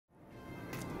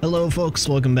Hello folks,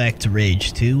 welcome back to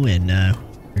Rage 2, and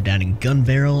we're down in Gun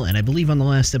Barrel, and I believe on the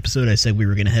last episode I said we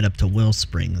were going to head up to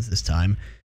Wellspring this time.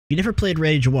 If you never played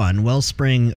Rage 1,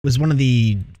 Wellspring was one of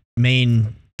the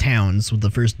main towns, with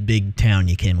the first big town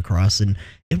you came across, and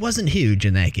it wasn't huge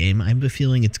in that game. I have a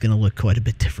feeling it's going to look quite a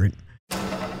bit different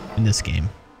in this game.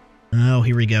 Oh,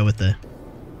 here we go with the...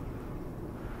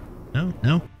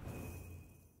 No.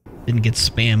 Didn't get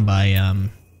spammed by,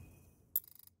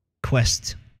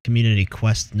 community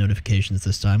quest notifications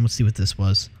this time. Let's see what this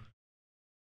was.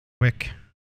 Quick.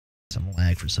 Some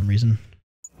lag for some reason.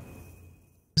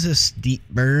 Is this deep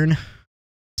burn?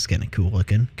 It's kind of cool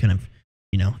looking. Kind of,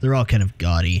 you know, they're all kind of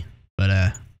gaudy. But,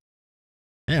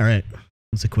 alright.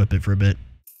 Let's equip it for a bit.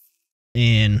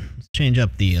 And let's change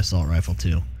up the assault rifle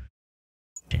too.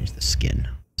 Change the skin.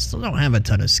 Still don't have a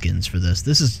ton of skins for this.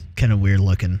 This is kind of weird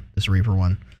looking, this Reaper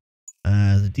one.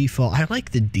 The default, I like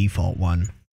the default one.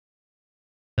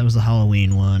 That was the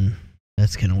Halloween one.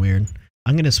 That's kind of weird.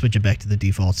 I'm going to switch it back to the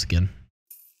default skin.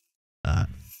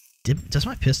 Does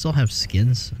my pistol have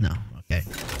skins? No. Okay.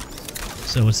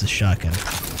 So what's the shotgun?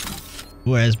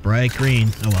 Ooh, it has bright green.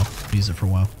 Oh well, use it for a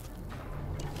while.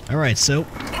 Alright, so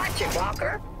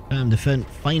time to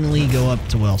finally go up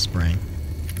to Wellspring.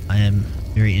 I am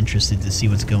very interested to see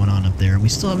what's going on up there. We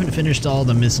still haven't finished all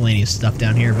the miscellaneous stuff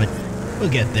down here, but we'll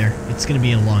get there. It's going to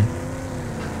be a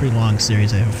pretty long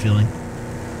series, I have a feeling.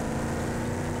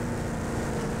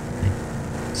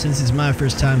 Since it's my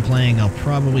first time playing, I'll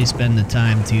probably spend the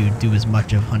time to do as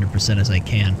much of 100% as I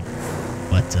can.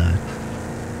 But,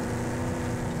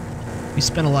 we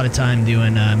spent a lot of time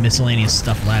doing miscellaneous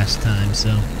stuff last time, so...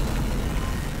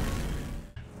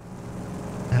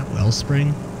 That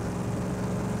Wellspring?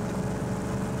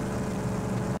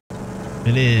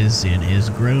 It has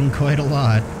grown quite a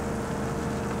lot.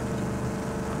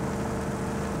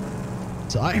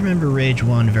 So I remember Rage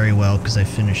 1 very well because I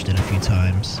finished it a few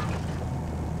times.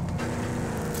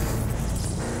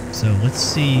 So let's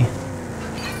see.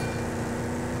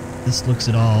 This looks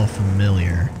at all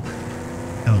familiar.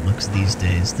 How it looks these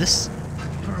days.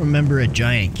 I don't remember a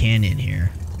giant canyon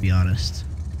here, to be honest.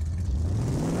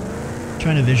 I'm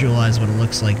trying to visualize what it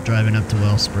looks like driving up to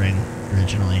Wellspring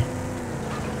originally.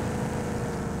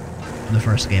 In the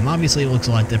first game. Obviously it looks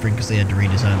a lot different because they had to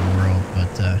redesign the world,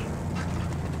 but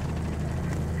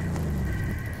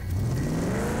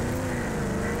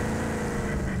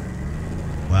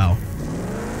wow.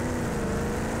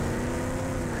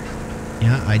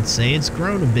 Yeah, I'd say it's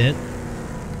grown a bit.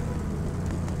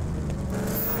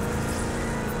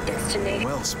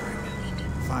 Wellspring.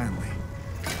 Finally.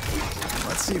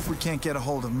 Let's see if we can't get a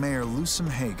hold of Mayor Lusum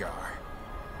Hagar.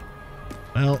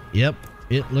 Well, yep,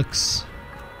 it looks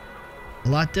a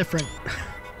lot different.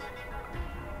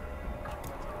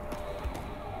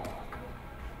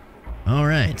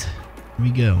 Alright, here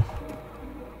we go.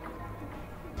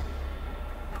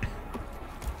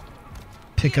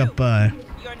 Pick up,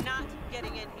 You're not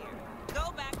getting in here.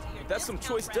 Go back to your That's some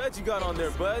choice duds you got on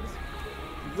there, bud.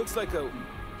 Looks like a...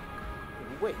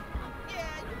 Wait.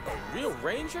 A real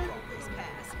ranger?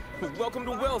 Welcome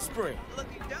to Wellspring.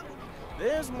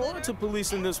 There's more to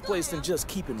policing this place than just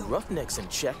keeping roughnecks in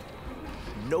check.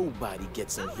 Nobody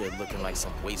gets in here looking like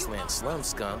some wasteland slum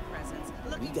scum.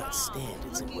 We got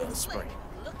standards in Wellspring.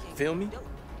 Feel me?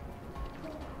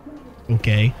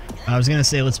 Okay. I was gonna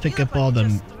say, let's pick up all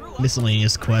the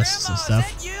miscellaneous quests and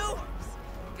stuff.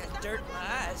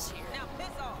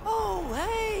 Oh,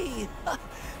 hey!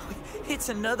 It's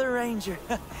another ranger.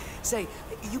 Say,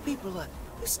 you people,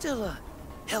 you still,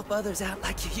 help others out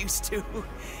like you used to?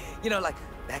 You know, like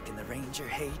back in the ranger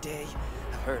heyday?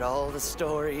 I've heard all the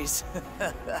stories.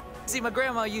 See, my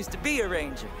grandma used to be a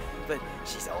ranger, but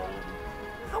she's old.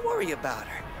 I worry about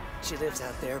her. She lives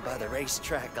out there by the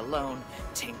racetrack alone,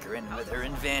 tinkering with her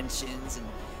inventions and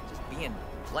just being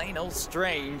plain old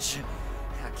strange.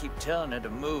 I keep telling her to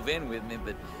move in with me,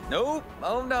 but nope,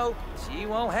 oh no, she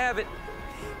won't have it.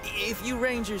 If you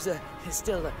rangers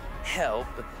still help,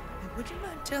 would you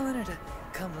mind telling her to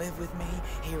come live with me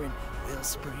here in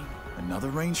Wellspring? Another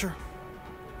ranger?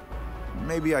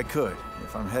 Maybe I could,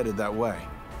 if I'm headed that way.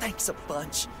 Thanks a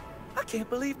bunch. I can't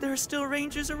believe there are still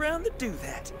rangers around that do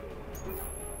that.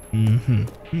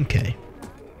 Okay.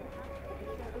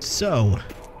 So,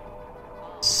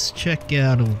 let's check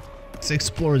out, let's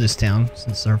explore this town since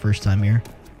it's our first time here.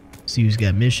 See who's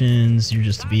got missions. You're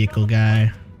just a vehicle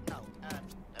guy.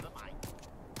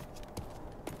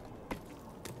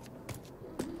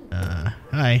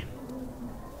 Hi.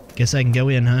 Guess I can go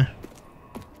in, huh?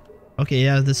 Okay,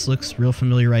 yeah, this looks real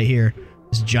familiar right here.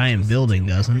 This giant building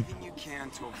doesn't. You can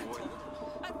to avoid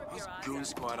those goon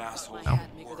squad assholes. Oh.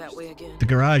 that way again. The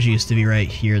garage used to be right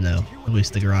here, though. At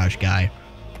least the garage guy.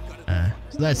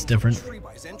 So that's different.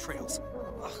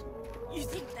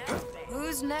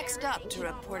 Who's next up to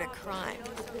report a crime?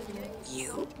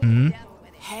 You? Hmm?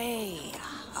 Hey,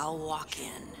 I'll walk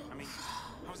in.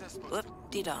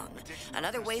 Whoop-de-dong.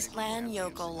 Another wasteland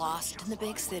yokel lost in the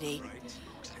big city.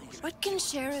 What can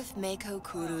Sheriff Mako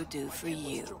Kuru do for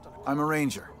you? I'm a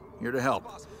ranger, here to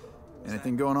help.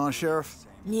 Anything going on, Sheriff?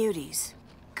 Muties.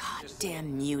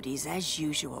 Goddamn muties, as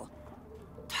usual.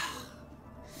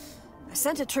 I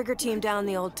sent a trigger team down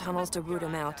the old tunnels to root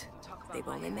them out. They've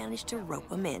only managed to rope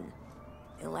them in.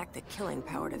 They lack the killing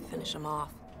power to finish them off.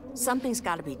 Something's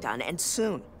gotta be done, and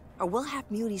soon. Or we'll have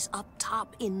muties up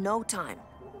top in no time.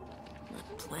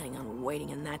 Not planning on waiting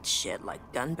in that shit like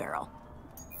gun barrel.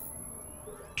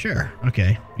 Sure.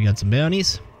 Okay. We got some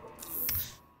bounties.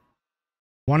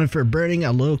 Wanted for burning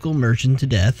a local merchant to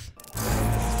death.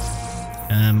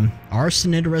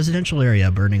 Arson in a residential area,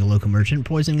 burning a local merchant,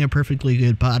 poisoning a perfectly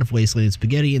good pot of wasteland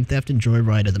spaghetti, and theft and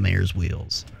joyride of the mayor's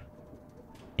wheels.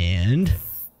 And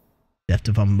theft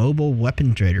of a mobile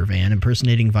weapon trader van,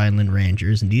 impersonating violent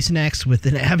rangers, indecent acts with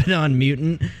an Abaddon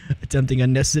mutant, attempting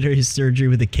unnecessary surgery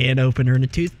with a can opener and a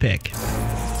toothpick.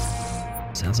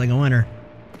 Sounds like a winner.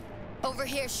 Over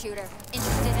here, shooter.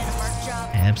 Interested in a merc job?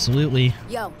 Absolutely.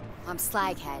 Yo, I'm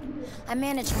Slaghead. I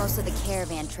manage most of the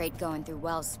caravan trade going through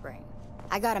Wellspring.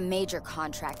 I got a major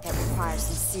contract that requires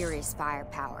some serious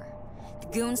firepower. The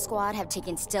goon squad have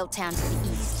taken Stilltown to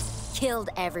the east, killed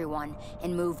everyone,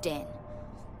 and moved in.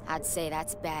 I'd say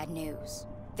that's bad news.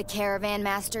 The caravan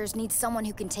masters need someone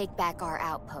who can take back our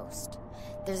outpost.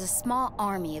 There's a small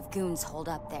army of goons holed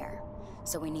up there,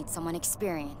 so we need someone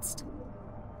experienced.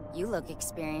 You look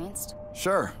experienced.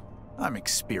 Sure, I'm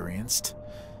experienced.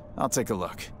 I'll take a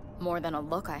look. More than a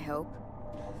look, I hope.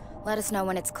 Let us know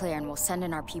when it's clear and we'll send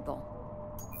in our people.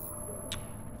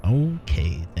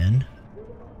 Okay, then.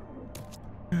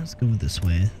 Let's go this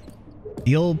way.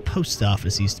 The old post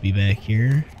office used to be back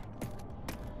here.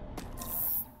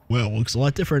 Well, looks a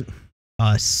lot different.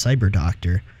 Cyber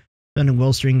Doctor. Found in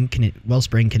Wellspring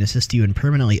can assist you in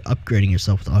permanently upgrading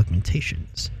yourself with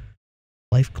augmentations.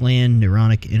 Life gland,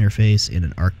 neuronic interface, and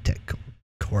an architect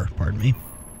core, pardon me.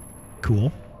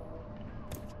 Cool.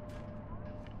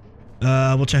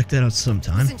 We'll check that out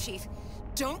sometime. Listen, Chief,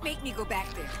 don't make me go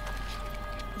back there.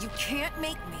 You can't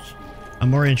make me. I'm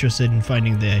more interested in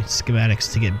finding the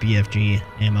schematics to get BFG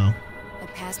ammo. I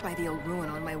passed by the old ruin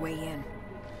on my way in.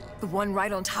 The one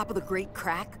right on top of the Great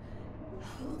Crack.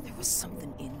 There was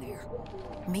something in there.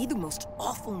 It made the most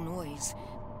awful noise.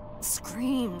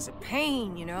 Screams of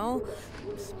pain, you know?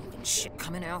 Smoking shit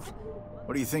coming out.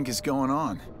 What do you think is going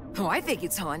on? Oh, I think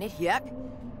it's haunted, yep.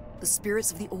 The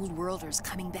spirits of the old worlders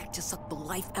coming back to suck the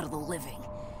life out of the living.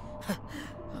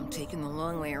 I'm taking the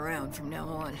long way around from now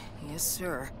on. Yes,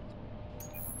 sir.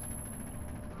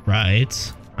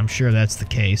 Right. I'm sure that's the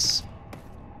case.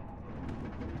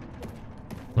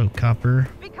 Low copper.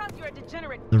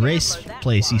 The race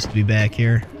place used to be back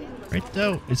here. Right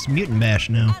though, it's Mutant Bash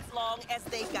now. As long as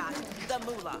they got the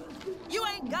moolah. You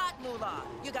ain't got moolah.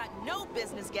 You got no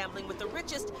business gambling with the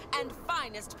richest and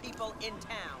finest people in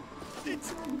town.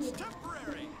 It's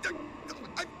temporary.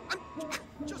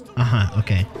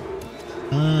 Okay.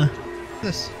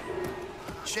 This.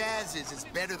 Chaz is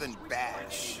better than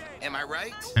Bash. Am I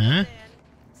right? Huh?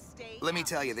 Let me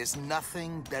tell you, there's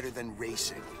nothing better than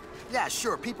racing. Yeah,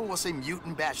 sure, people will say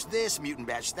Mutant Bash this, Mutant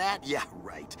Bash that. Yeah,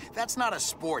 right. That's not a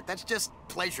sport. That's just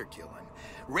pleasure killing.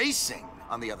 Racing,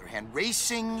 on the other hand,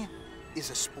 racing is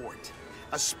a sport.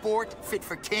 A sport fit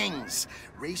for kings.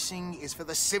 Racing is for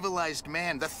the civilized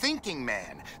man, the thinking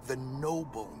man, the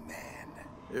noble man.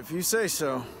 If you say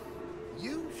so.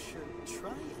 You should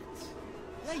try it.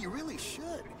 Yeah, you really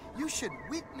should. You should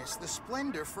witness the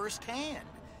splendor firsthand.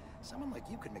 Someone like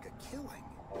you could make a killing.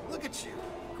 Look at you.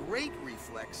 Great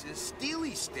reflexes,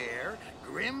 steely stare,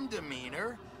 grim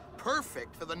demeanor.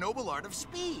 Perfect for the noble art of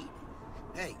speed.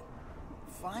 Hey,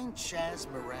 find Chaz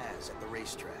Mraz at the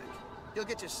racetrack. He'll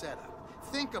get you set up.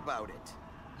 Think about it.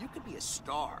 You could be a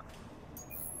star.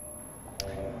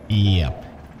 Yep.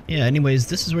 Yeah, anyways,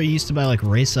 this is where you used to buy like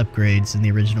race upgrades in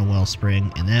the original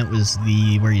Wellspring, and that was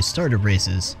the where you started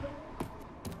races.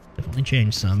 Definitely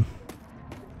changed some.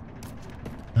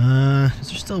 Is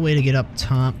there still a way to get up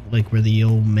top, like where the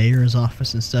old mayor's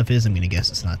office and stuff is? I'm gonna guess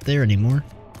it's not there anymore.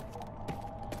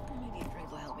 Maybe a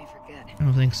drink will help me forget. I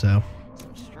don't think so.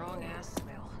 Some strong ass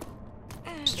smell.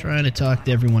 Just trying to talk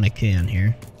to everyone I can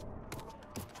here.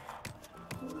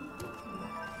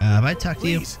 Have I talked to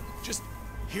you? Please, just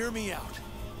hear me out.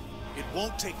 It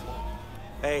won't take long.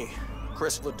 Hey,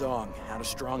 Chris Ladong, out of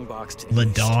Strongbox to the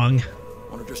east. Ladong.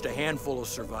 One of just a handful of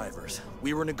survivors.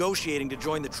 We were negotiating to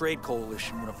join the trade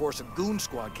coalition when a force of goon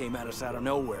squad came at us out of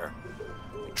nowhere.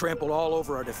 They trampled all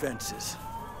over our defenses.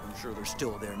 I'm sure they're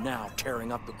still there now,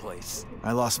 tearing up the place.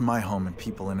 I lost my home and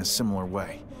people in a similar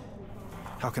way.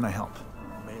 How can I help?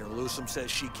 Mayor Lusum says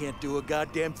she can't do a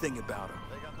goddamn thing about it.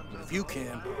 But if you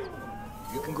can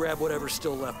grab whatever's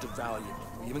still left of value.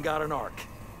 We even got an arc.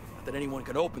 Not that anyone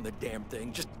can open the damn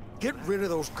thing. Just get rid of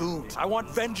those goons. I want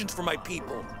vengeance for my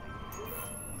people.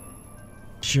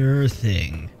 Sure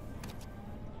thing.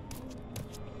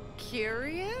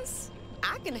 Curious?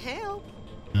 I can help.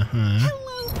 Uh-huh.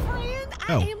 Hello, friend.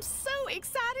 I am so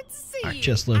excited to see you.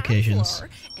 Just locations. I'm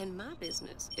Fleur, and my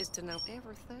business is to know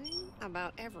everything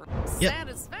about every Yep.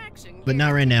 satisfaction. But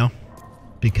not right now,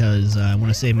 because I want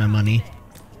to save my money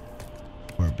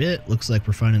for a bit. Looks like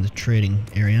we're finding the trading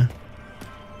area.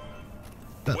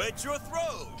 Wet your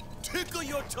throat. Tickle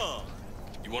your tongue.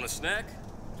 You want a snack?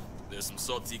 There's some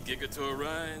salty gigator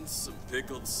rinds, some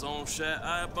pickled Songshat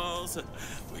eyeballs.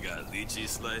 We got lychee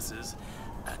slices.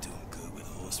 I do 'em good with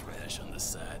horseradish on the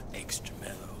side, extra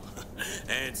mellow.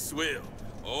 And swill.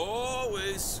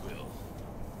 Always swill.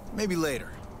 Maybe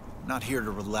later. Not here to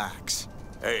relax.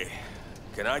 Hey,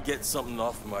 can I get something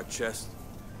off my chest?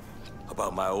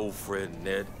 About my old friend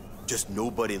Ned? Just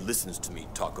nobody listens to me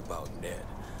talk about Ned.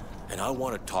 And I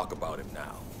want to talk about him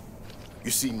now. You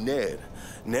see, Ned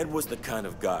was the kind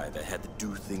of guy that had to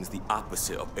do things the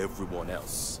opposite of everyone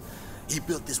else. He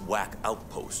built this whack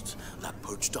outpost, like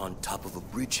perched on top of a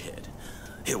bridgehead.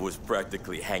 It was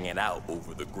practically hanging out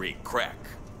over the Great Crack.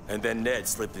 And then Ned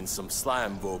slipped in some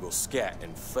Slimevogel scat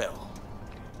and fell.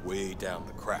 Way down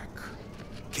the crack.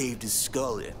 Caved his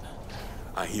skull in.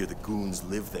 I hear the goons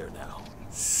live there now.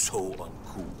 So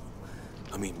uncool.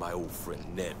 I mean, my old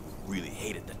friend Ned really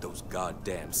hated that those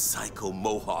goddamn psycho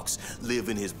Mohawks live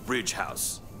in his bridge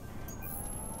house.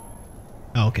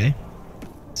 Okay.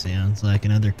 Sounds like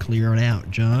another clear it out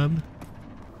job.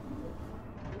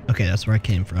 Okay, that's where I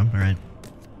came from. Alright.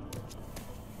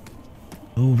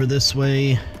 Over this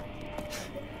way.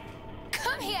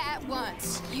 Come here at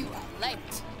once. You are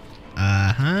late.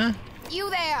 Uh-huh. You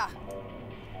there.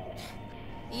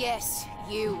 Yes,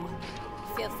 you.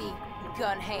 Filthy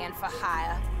gun hand for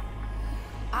hire.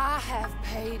 I have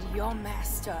paid your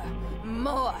master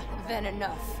more than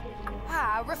enough.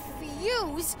 I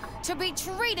refuse to be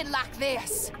treated like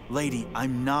this. Lady,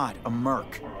 I'm not a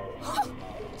merc.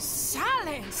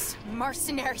 Silence,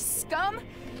 mercenary scum,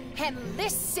 and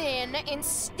listen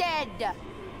instead.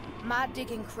 My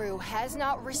digging crew has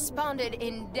not responded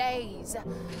in days.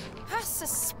 I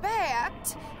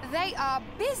suspect they are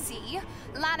busy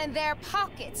lining their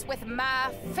pockets with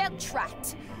my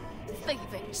Feltrite.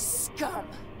 Thieving scum.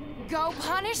 Go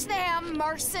punish them,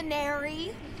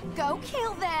 mercenary. Go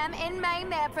kill them and maim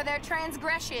them for their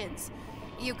transgressions.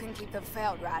 You can keep the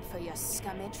Feltrite for your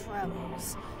scummy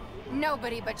troubles.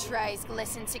 Nobody betrays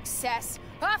Glisten success.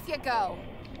 Off you go.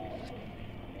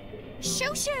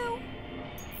 Shoo shoo.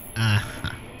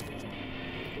 Uh-huh.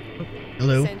 Oh,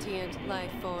 hello. Sentient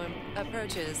life form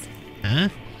approaches. Huh?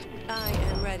 I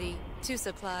am ready to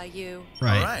supply you.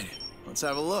 Right. All right, let's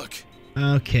have a look.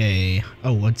 Okay.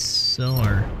 Oh, let's sell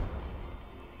our...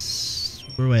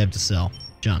 What do I have to sell?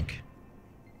 Junk.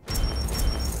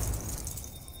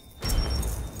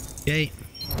 Okay.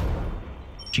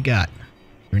 What you got?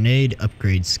 Grenade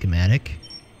upgrade schematic.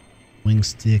 Wing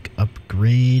stick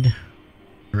upgrade.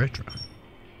 Retro.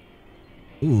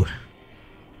 Ooh.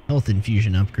 Health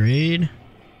infusion upgrade.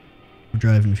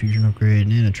 Drive infusion upgrade.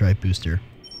 Nanotrite booster.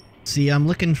 See, I'm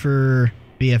looking for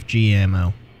BFG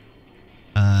ammo.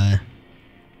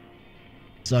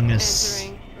 So I'm gonna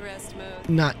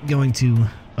not going to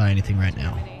buy anything right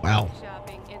now. Wow.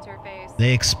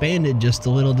 They expanded just a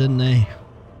little, didn't they?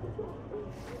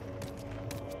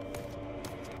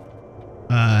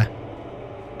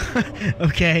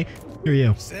 Okay. Who are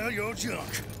you? Sell your junk.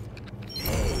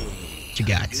 What you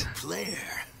got?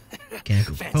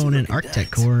 Mechanical component,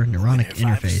 Architect core, neuronic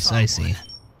interface. I see.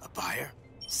 A buyer,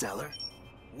 seller.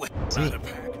 See.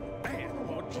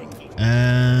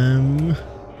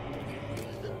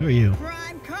 Who are you?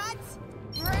 Prime cuts,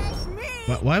 fresh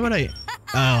meat. Why would I?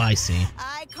 Oh, I see.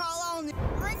 I call on.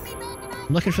 Bring me back.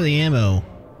 I'm looking for the ammo.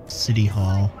 City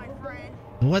Hall.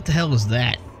 What the hell is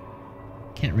that?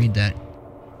 Can't read that.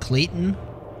 Clayton?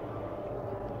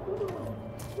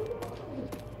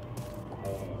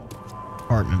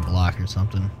 Apartment block or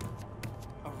something.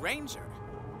 A ranger?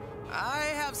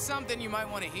 I have something you might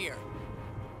want to hear.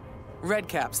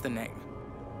 Redcap's the name.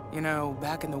 You know,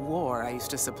 back in the war, I used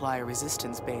to supply a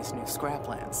resistance base near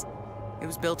Scraplands. It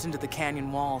was built into the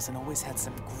canyon walls and always had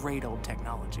some great old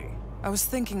technology. I was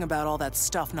thinking about all that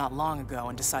stuff not long ago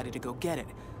and decided to go get it,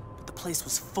 but the place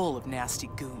was full of nasty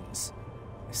goons.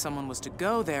 If someone was to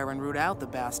go there and root out the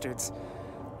bastards,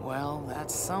 well,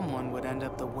 that someone would end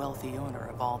up the wealthy owner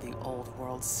of all the old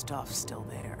world stuff still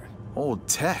there. Old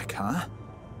tech, huh?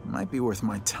 Might be worth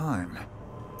my time.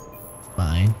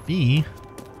 Fine. B.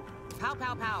 Pow,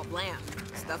 pow, pow, blam.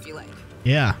 Stuff you like.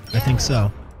 Yeah, I think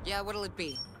so. Yeah, what'll it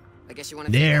be? I guess you want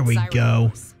to. There we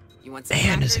go. You want some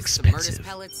Man, it's crackers, some Murder's expensive.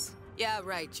 pellets? Yeah,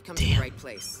 right. You come to the right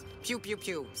place. Pew, pew,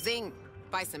 pew. Zing.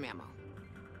 Buy some ammo.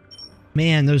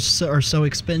 Man, those are so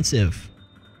expensive.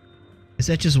 Is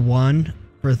that just one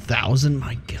for 1,000?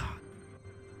 My God.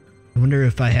 I wonder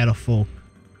if I had a full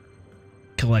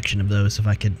collection of those, if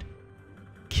I could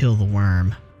kill the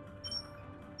worm.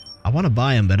 I want to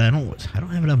buy them, but I don't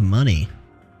have enough money.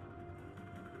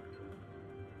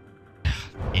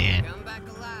 Yeah.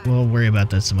 We'll worry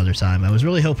about that some other time. I was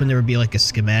really hoping there would be like a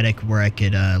schematic where I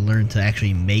could learn to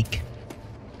actually make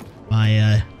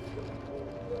my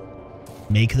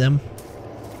make them.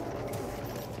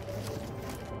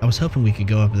 I was hoping we could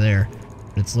go up there,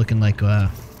 but it's looking like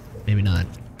maybe not.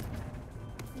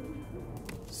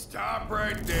 Stop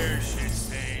right there,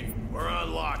 shitstain. We're on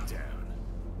lockdown.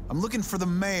 I'm looking for the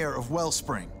mayor of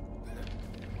Wellspring.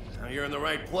 Now you're in the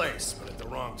right place, but at the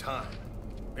wrong time.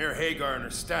 Mayor Hagar and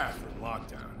her staff are in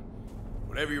lockdown.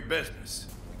 Whatever your business,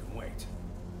 you can wait.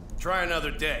 Try another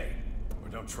day, or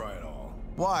don't try at all.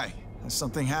 Why? Has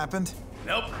something happened?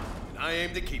 Nope, and I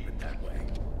aim to keep it that way.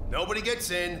 Nobody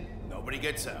gets in, nobody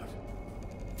gets out.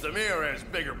 The mayor has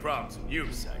bigger problems than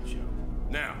you, Sideshow.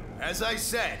 Now, as I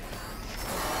said...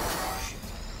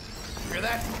 Hear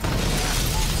that?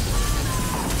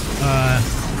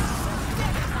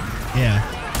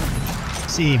 Yeah.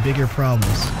 See, bigger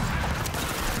problems.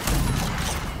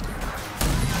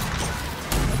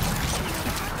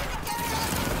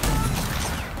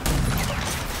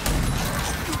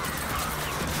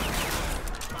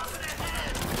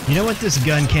 You know what this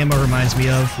gun camo reminds me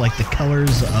of? Like the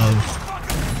colors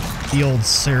of the old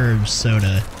Surge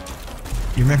soda.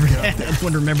 You remember that?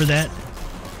 Anyone remember that?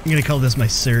 I'm gonna call this my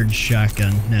Surge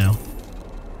shotgun now.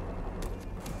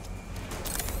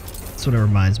 That's what it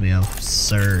reminds me of.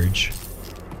 Surge.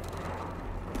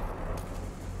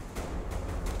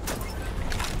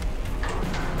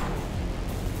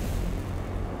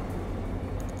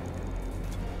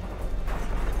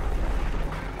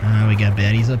 We got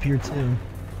baddies up here too.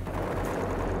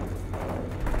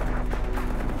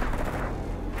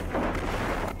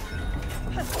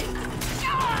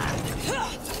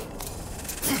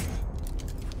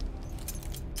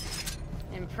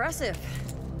 Impressive.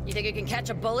 You think you can catch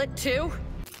a bullet, too?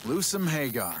 Lusum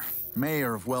Hagar,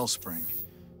 mayor of Wellspring.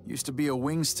 Used to be a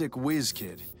wingstick whiz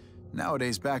kid.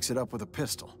 Nowadays backs it up with a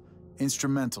pistol.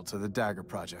 Instrumental to the Dagger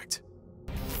Project.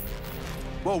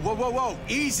 Whoa, whoa, whoa, whoa!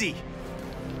 Easy!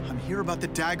 I'm here about the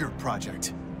Dagger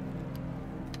Project.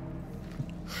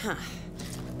 Huh.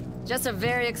 Just a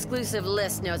very exclusive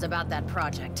list knows about that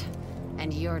project.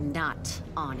 And you're not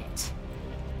on it.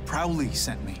 Prowley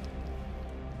sent me.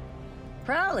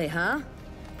 Prowley, huh?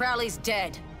 Prowley's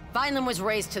dead. Vineland was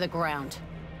razed to the ground.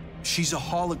 She's a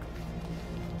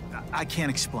I can't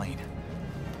explain.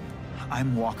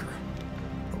 I'm Walker,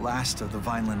 the last of the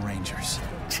Vineland Rangers.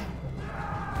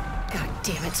 God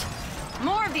damn it.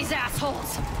 More of these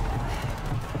assholes!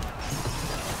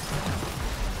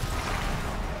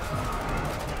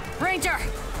 Ranger,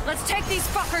 let's take these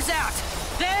fuckers out.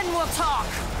 Then we'll talk.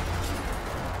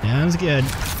 Sounds good.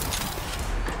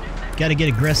 Gotta get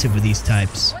aggressive with these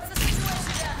types. What's the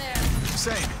situation down there?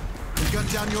 Same. You gun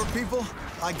down your people,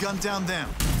 I gun down them.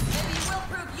 Maybe you will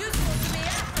prove useful to me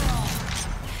after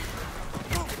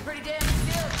all. You're pretty damn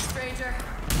skilled, stranger.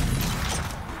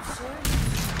 Sure?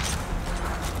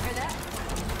 Hear that?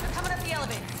 They're coming up the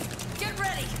elevator. Get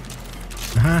ready.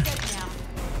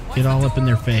 Get all up in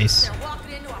their face. They're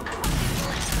walking into a fucking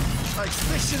blast. Like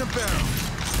fish in a barrel.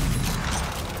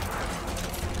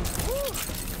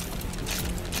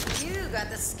 You got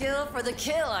the skill for the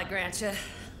kill, I grant you.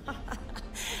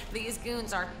 These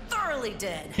goons are thoroughly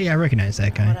dead. Hey, I recognize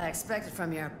that guy. What I expected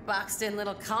from your boxed-in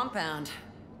little compound.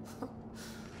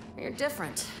 You're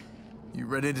different. You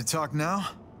ready to talk now?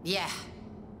 Yeah.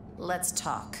 Let's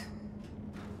talk.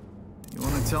 You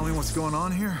want to tell me what's going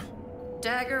on here?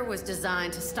 Dagger was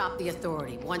designed to stop the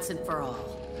Authority once and for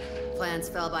all. Plans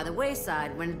fell by the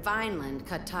wayside when Vineland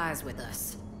cut ties with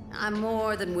us. I'm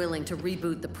more than willing to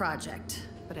reboot the project,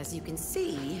 but as you can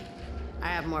see, I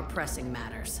have more pressing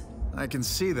matters. I can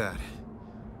see that.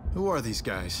 Who are these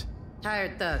guys?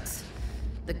 Hired thugs.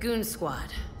 The Goon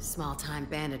Squad, small-time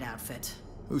bandit outfit.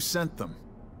 Who sent them?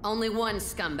 Only one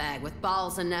scumbag with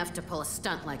balls enough to pull a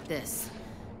stunt like this.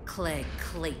 Clegg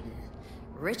Clayton.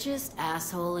 Richest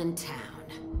asshole in town.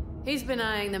 He's been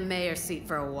eyeing the mayor's seat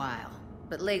for a while,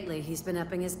 but lately he's been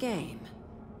upping his game.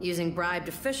 Using bribed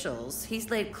officials,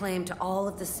 he's laid claim to all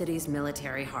of the city's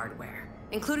military hardware,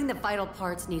 including the vital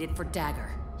parts needed for Dagger.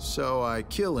 So I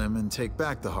kill him and take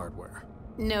back the hardware.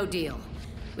 No deal.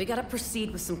 We gotta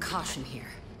proceed with some caution here.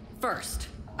 First,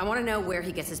 I want to know where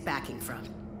he gets his backing from.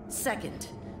 Second,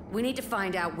 we need to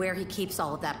find out where he keeps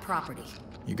all of that property.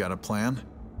 You got a plan?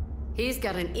 He's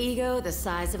got an ego the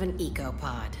size of an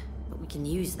ecopod, but we can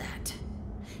use that.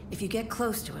 If you get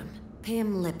close to him, pay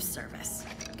him lip service,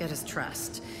 get his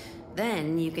trust.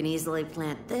 Then you can easily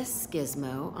plant this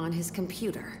gizmo on his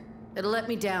computer. It'll let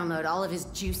me download all of his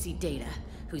juicy data.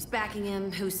 Who's backing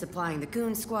him, who's supplying the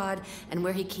goon squad, and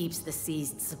where he keeps the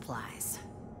seized supplies.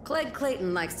 Clegg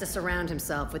Clayton likes to surround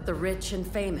himself with the rich and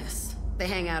famous. They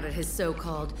hang out at his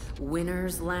so-called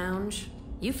Winner's Lounge.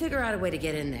 You figure out a way to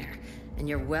get in there, and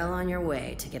you're well on your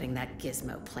way to getting that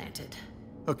gizmo planted.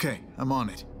 Okay, I'm on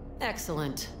it.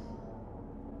 Excellent.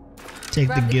 Take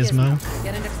Grab the gizmo.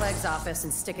 Get into Clegg's office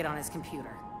and stick it on his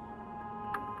computer.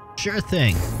 Sure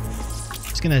thing.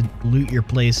 Just gonna loot your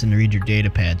place and read your data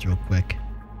pads real quick.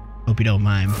 Hope you don't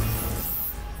mind.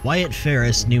 Wyatt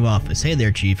Ferris, new office. Hey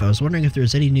there, Chief. I was wondering if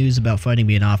there's any news about finding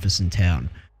me an office in town.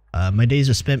 My days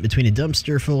are spent between a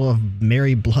dumpster full of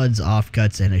Mary Blood's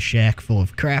offcuts and a shack full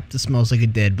of crap that smells like a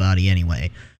dead body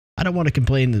anyway. I don't want to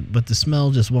complain, but the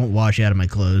smell just won't wash out of my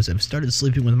clothes. I've started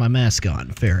sleeping with my mask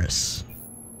on. Ferris.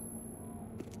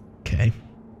 Okay.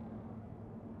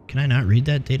 Can I not read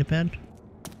that datapad?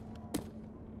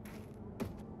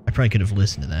 I probably could have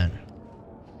listened to that.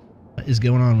 What is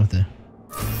going on with the...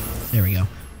 There we go.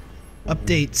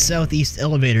 Update, Southeast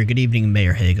Elevator. Good evening,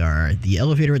 Mayor Hagar. The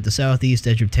elevator at the southeast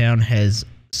edge of town has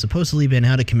supposedly been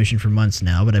out of commission for months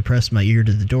now, but I pressed my ear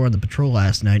to the door on the patrol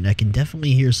last night and I can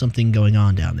definitely hear something going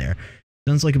on down there.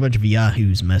 Sounds like a bunch of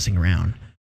yahoos messing around.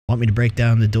 Want me to break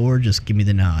down the door? Just give me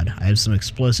the nod. I have some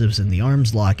explosives in the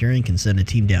arms locker and can send a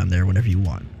team down there whenever you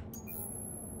want.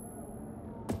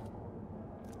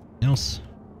 Else?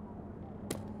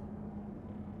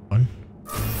 One.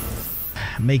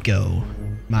 Mako.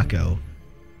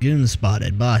 Goon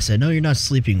spotted. Boss, I know you're not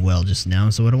sleeping well just now,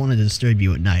 so I don't want to disturb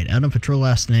you at night. Out on patrol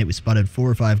last night, we spotted 4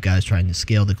 or 5 guys trying to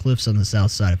scale the cliffs on the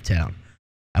south side of town.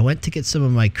 I went to get some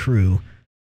of my crew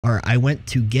so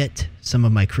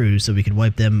we could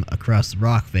wipe them across the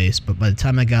rock face, but by the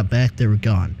time I got back, they were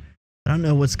gone. I don't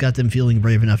know what's got them feeling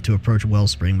brave enough to approach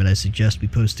Wellspring, but I suggest we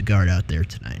post a guard out there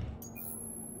tonight.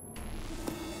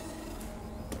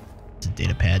 It's the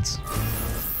data pads.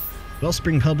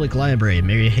 Wellspring Public Library,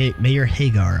 Mayor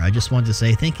Hagar. I just want to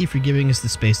say thank you for giving us the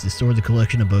space to store the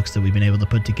collection of books that we've been able to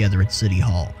put together at City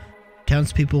Hall.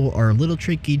 Townspeople are a little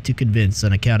tricky to convince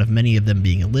on account of many of them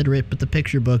being illiterate, but the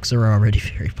picture books are already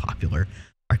very popular.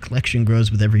 Our collection grows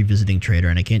with every visiting trader,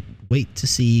 and I can't wait to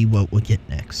see what we'll get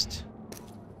next.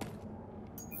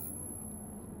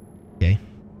 Okay.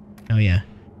 Oh yeah.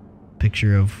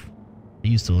 Picture of what it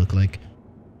used to look like.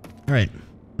 Alright.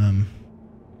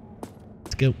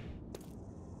 Let's go.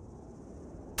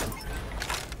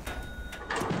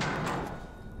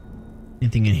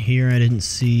 Anything in here I didn't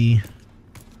see?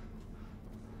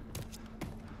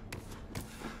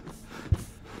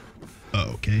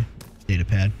 Oh, okay. Data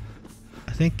pad.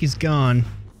 I think he's gone.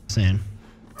 Saying.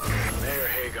 Mayor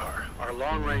Hagar, our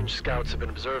long-range scouts have been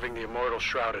observing the Immortal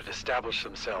Shrouded establish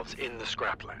themselves in the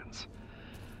Scraplands.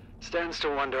 Stands to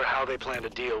wonder how they plan to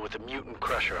deal with the mutant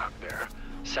crusher out there,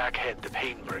 Sackhead the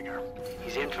Painbringer.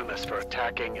 He's infamous for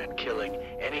attacking and killing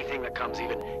anything that comes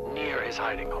even near his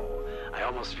hiding hole. I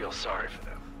almost feel sorry for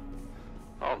them.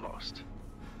 Almost.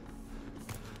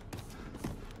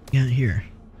 Yeah, here.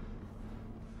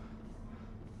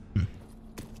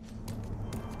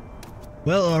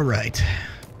 Well, alright.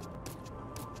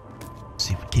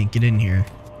 See if we can't get in here.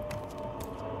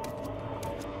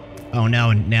 Oh,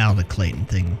 now the Clayton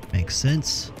thing makes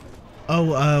sense.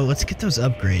 Oh, let's get those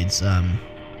upgrades.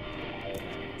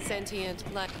 Sentient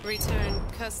return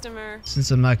customer.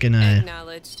 Since I'm not gonna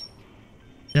acknowledged.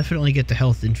 Definitely get the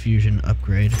health infusion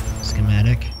upgrade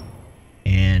schematic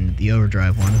and the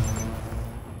overdrive one.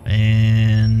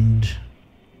 And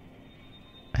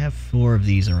I have 4 of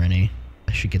these already.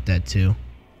 I should get that too.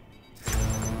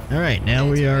 All right, now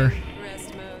we're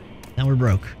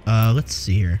broke. Let's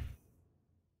see here.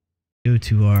 Go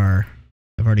to our.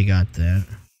 I've already got that.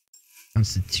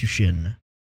 Constitution.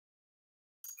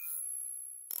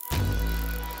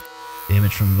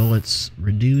 Damage from bullets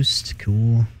reduced.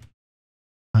 Cool.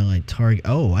 Highlight target.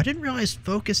 Oh, I didn't realize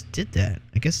focus did that.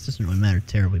 I guess it doesn't really matter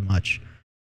terribly much.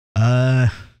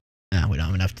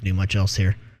 don't have enough to do much else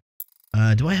here.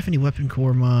 Do I have any weapon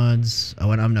core mods?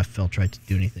 Oh, I don't have enough Feltrite to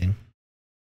do anything.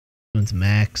 This one's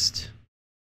maxed.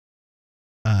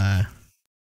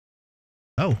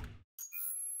 Oh.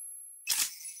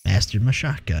 Mastered my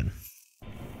shotgun.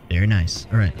 Very nice.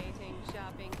 Alright.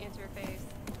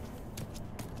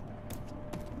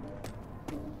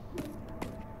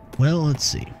 Well, let's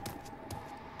see.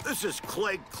 This is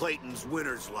Clegg Clayton's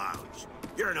Winner's Lounge.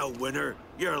 You're no winner,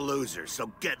 you're a loser,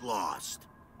 so get lost.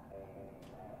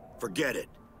 Forget it.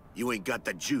 You ain't got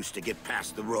the juice to get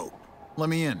past the rope. Let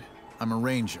me in. I'm a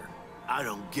ranger. I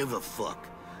don't give a fuck.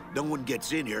 No one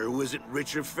gets in here who isn't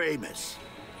rich or famous.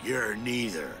 You're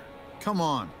neither. Come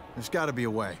on. There's gotta be a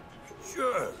way.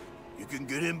 Sure. You can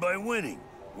get in by winning.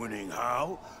 Winning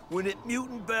how? Win at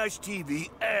Mutant Bash TV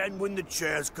and win the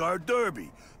Chaz Car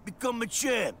Derby. Become a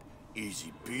champ.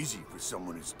 Easy peasy for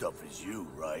someone as tough as you,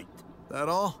 right? That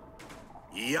all?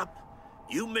 Yep.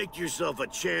 You make yourself a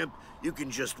champ, you can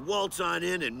just waltz on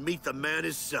in and meet the man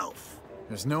himself.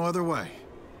 There's no other way.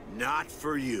 Not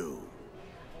for you.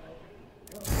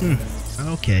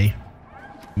 Okay.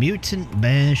 Mutant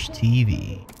Bash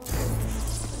TV.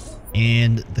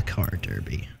 And the car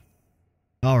derby.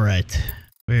 Alright.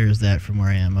 Where is that from where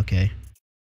I am? Okay.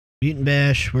 Mutant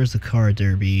Bash, where's the car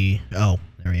derby? Oh,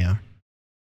 there we are.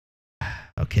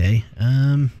 Okay,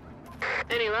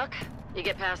 Any luck? You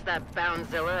get past that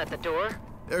Boundzilla at the door?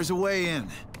 There's a way in.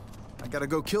 I gotta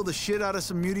go kill the shit out of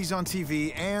some muties on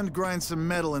TV and grind some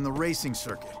metal in the racing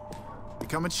circuit.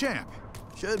 Become a champ.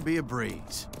 Should be a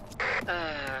breeze.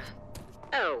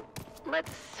 Oh,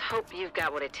 let's hope you've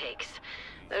got what it takes.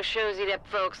 Those shows eat up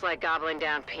folks like gobbling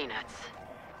down peanuts.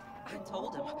 I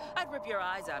told him I'd rip your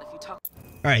eyes out if you talk.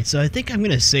 alright, so I think I'm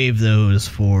gonna save those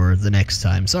for the next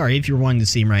time. Sorry if you're wanting to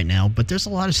see them right now, but there's a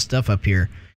lot of stuff up here.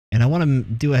 And I want to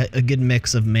do a good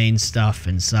mix of main stuff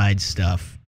and side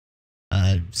stuff.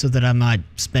 So that I'm not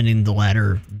spending the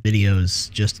latter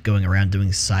videos just going around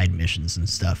doing side missions and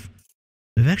stuff.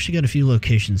 We've actually got a few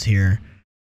locations here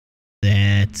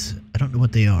that I don't know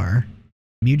what they are.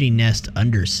 Muty Nest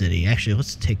Undercity. Actually,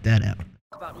 let's take that out.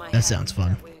 That sounds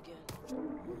fun.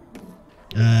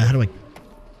 How do I...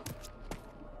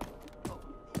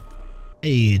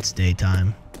 Hey, it's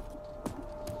daytime.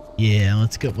 Yeah,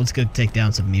 let's go take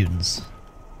down some mutants.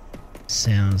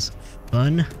 Sounds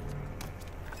fun.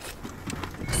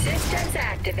 Systems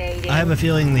activating. I have a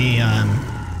feeling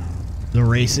the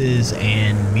races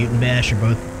and Mutant Bash are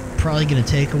both probably gonna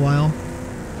take a while.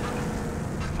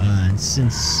 And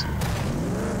since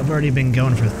I've already been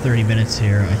going for 30 minutes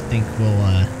here, I think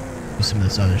we'll do some of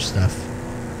this other stuff.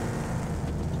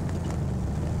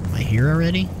 Am I here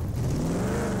already?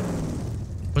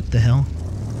 What the hell?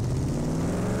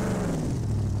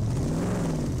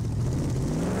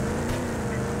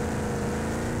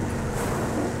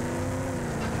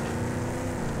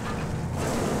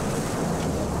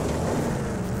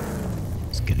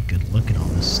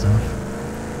 Stuff.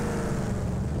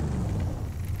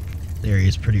 The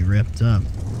area's pretty ripped up.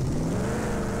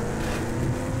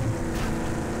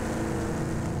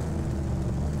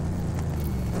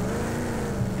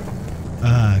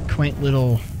 Quaint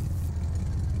little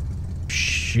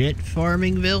shit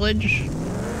farming village?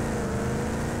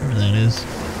 Whatever that is.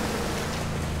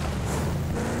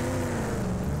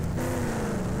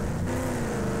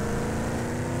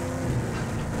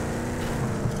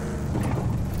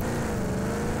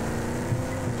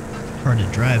 Hard to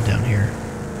drive down here.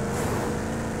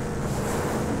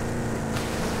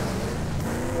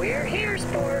 We're here,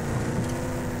 sport.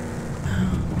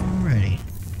 Alrighty.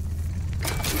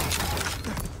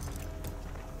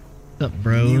 What's up,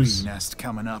 bros? Muty nest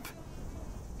coming up.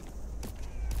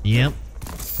 Yep.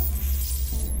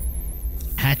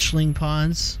 Hatchling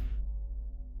pods.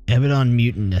 Abaddon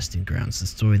mutant nesting grounds.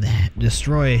 Destroy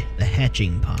the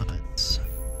hatching pods.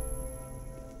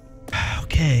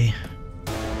 Okay.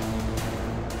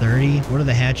 30? What are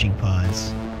the hatching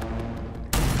pods?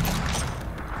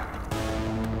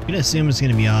 I'm gonna assume it's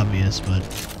gonna be obvious, but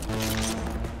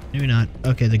maybe not.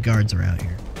 Okay, the guards are out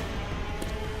here.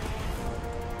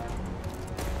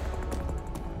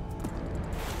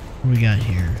 What do we got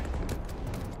here?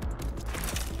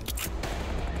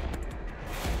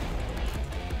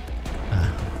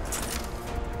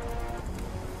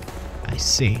 I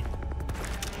see.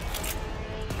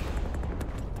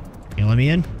 You let me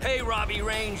in? Hey, Robbie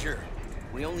Ranger.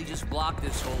 We only just blocked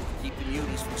this hole to keep the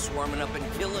muties from swarming up and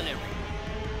killing everyone.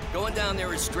 Going down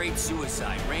there is straight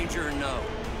suicide, Ranger or no.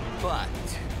 But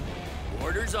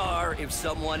orders are, if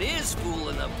someone is fool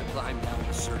enough to climb down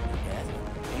to certain death,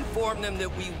 inform them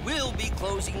that we will be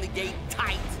closing the gate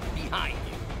tight behind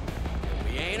you.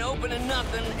 We ain't opening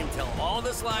nothing until all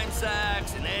the slime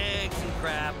sacks and eggs and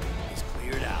crap is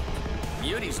cleared out.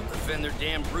 Muties will defend their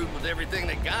damn brood with everything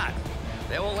they got.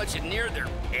 They won't let you near their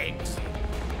eggs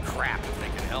and crap if they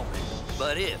can help it.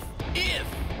 But if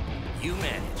you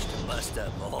manage to bust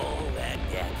up all that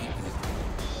gacky goo,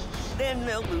 then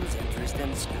they'll lose interest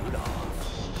and scoot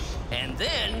off. And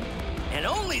then, and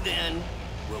only then,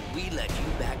 will we let you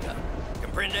back up.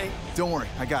 Comprende? Don't worry,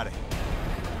 I got it.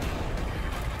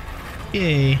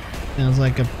 Yay. Sounds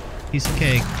like a piece of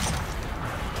cake.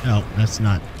 Oh, that's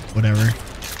not. Whatever.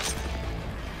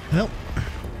 Well.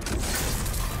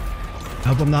 I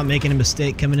hope I'm not making a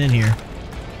mistake coming in here.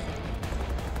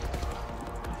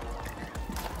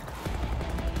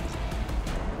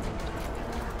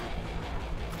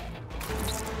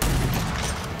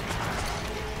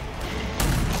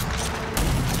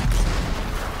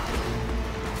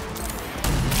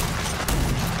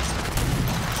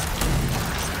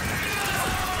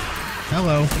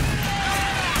 Hello.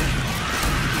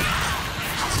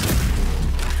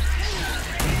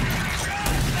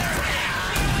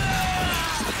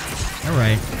 All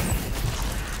right.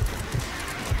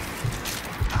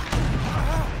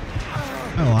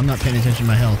 Oh, I'm not paying attention to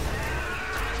my health.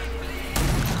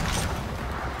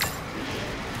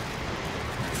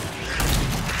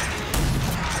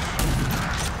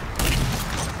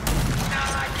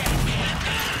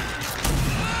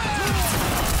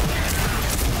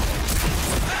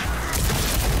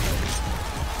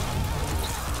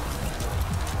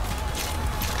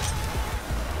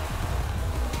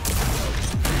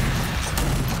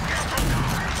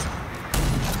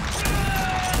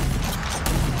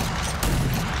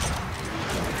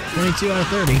 Two out of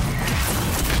 30.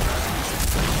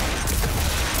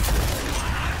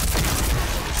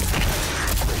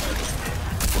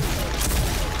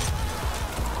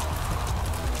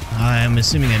 I'm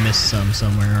assuming I missed some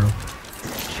somewhere.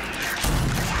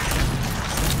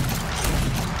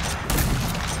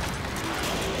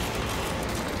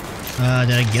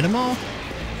 Did I get them all?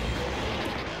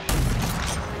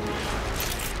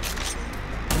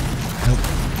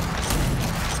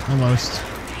 Nope. Almost.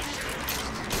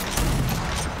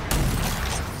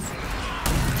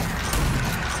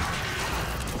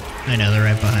 I know, they're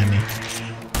right behind me.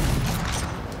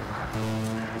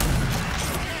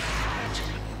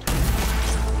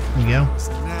 There you go. It's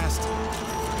nasty.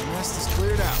 The nest is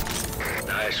cleared out.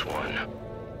 Nice one.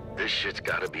 This shit's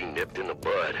gotta be nipped in the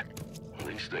bud.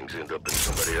 These things end up in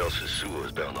somebody else's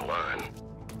sewers down the line.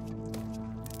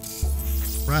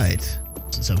 Right.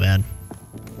 Isn't so bad.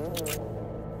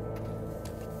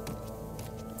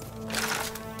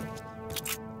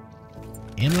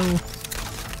 Ammo?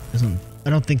 I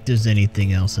don't think there's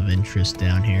anything else of interest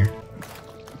down here.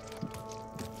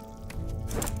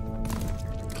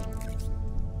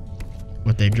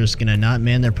 What, they're just gonna not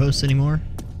man their posts anymore?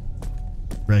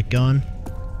 Right, going?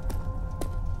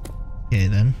 Okay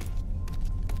then.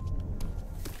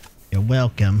 You're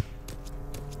welcome.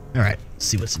 Alright, let's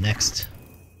see what's next.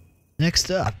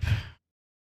 Next up.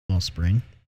 Wellspring.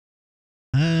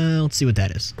 Let's see what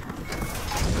that is.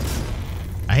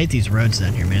 I hate these roads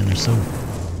down here, man. They're so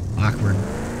awkward.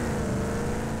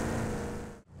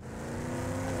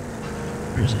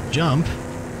 There's a jump.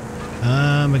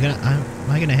 Am I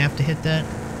gonna have to hit that?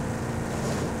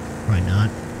 Probably not.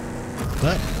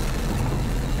 But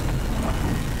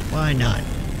why not?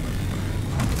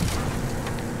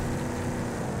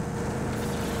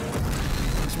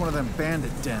 It's one of them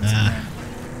bandit dens, man.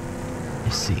 I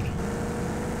see.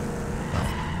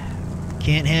 Well,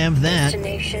 can't have that.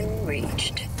 Destination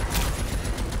reached.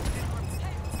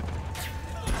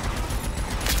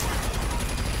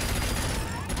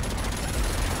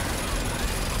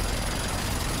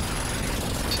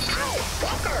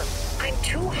 Walker, I'm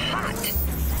too hot.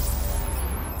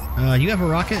 You have a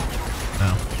rocket?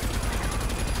 Oh.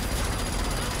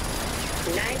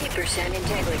 90%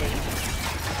 integrity.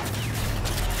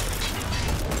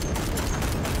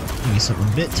 Maybe something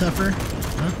a bit tougher,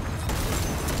 huh?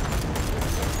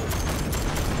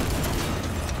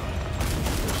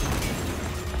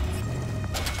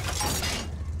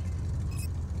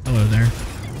 Hello there.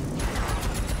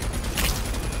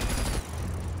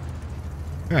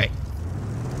 Alright.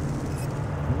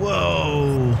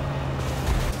 Whoa!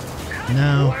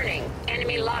 No. Warning,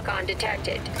 enemy lock-on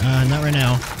detected. Not right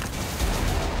now.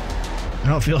 I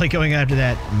don't feel like going after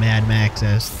that Mad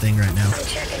Max-ass thing right now. I'm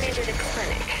checking into the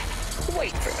clinic.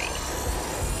 Wait for me.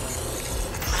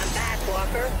 I'm back,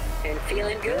 Walker, and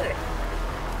feeling good.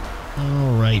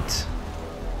 Alright.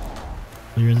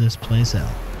 Clear this place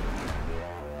out.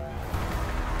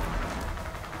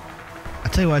 I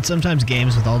tell you what, sometimes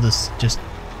games with all this just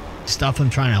stuff I'm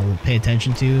trying to pay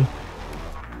attention to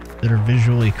that are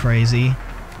visually crazy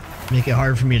make it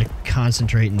hard for me to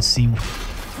concentrate and see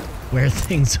where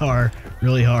things are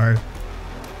really hard.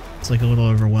 It's like a little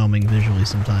overwhelming visually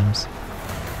sometimes.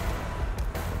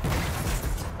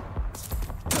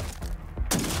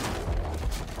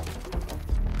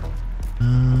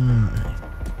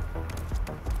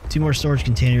 Two more storage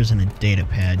containers and a data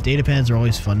pad. Data pads are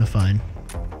always fun to find.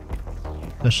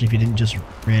 Especially if you didn't just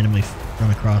randomly run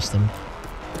across them.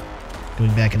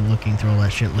 Going back and looking through all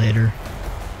that shit later.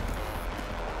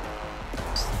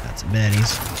 Got some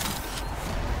baddies.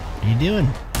 What are you doing?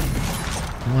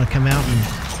 You want to come out and...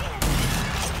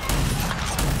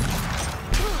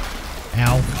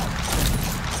 Ow.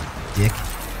 Dick.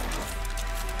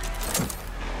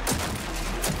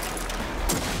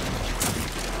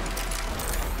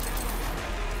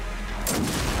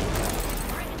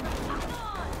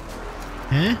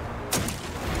 Huh?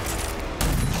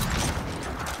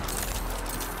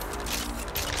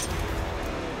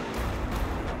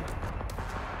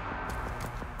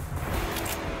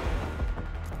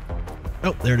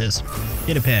 Oh, there it is.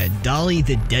 Data pad. Dolly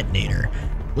the Detonator.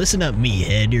 Listen up,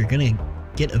 meathead. You're gonna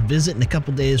get a visit in a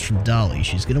couple days from Dolly.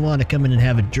 She's gonna want to come in and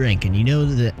have a drink, and you know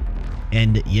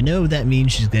that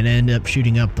means she's gonna end up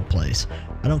shooting up the place.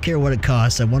 I don't care what it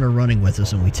costs. I want her running with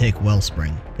us when we take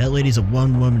Wellspring. That lady's a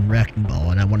one-woman wrecking ball,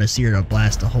 and I want to see her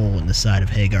blast a hole in the side of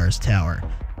Hagar's tower.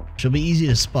 She'll be easy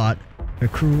to spot. Her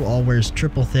crew all wears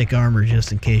triple thick armor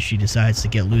just in case she decides to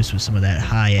get loose with some of that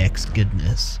high-X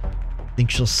goodness.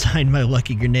 Think she'll sign my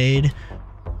lucky grenade?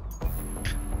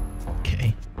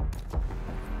 Okay.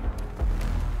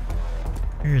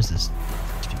 Where is this?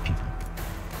 These few people.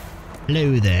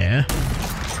 Hello there.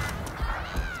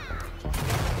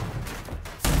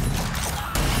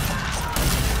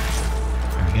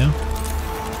 There we go.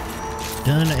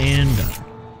 Done and done.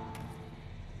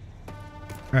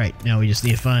 Alright, now we just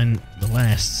need to find the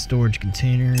last storage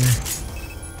container.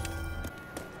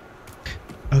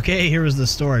 Okay, here was the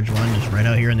storage one, just right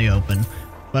out here in the open.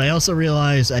 But I also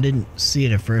realized I didn't see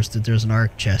it at first that there's an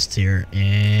arc chest here,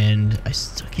 and I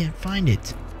still can't find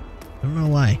it. I don't know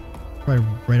why. Probably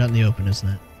right out in the open, isn't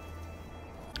it?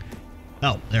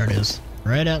 Oh, there it is.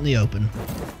 Right out in the open.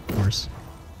 Of course.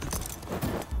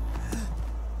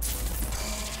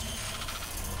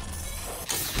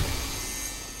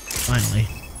 Finally.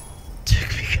 Took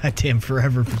me goddamn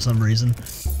forever for some reason.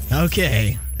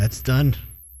 Okay, that's done.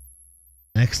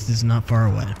 Next is not far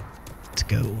away. Let's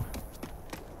go.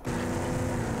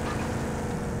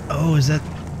 Oh, is that...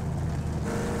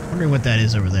 I'm wondering what that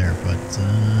is over there, but,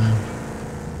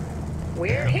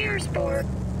 We're here, sport.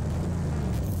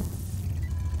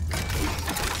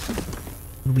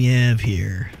 What do we have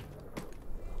here?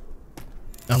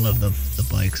 I love the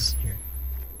bikes here.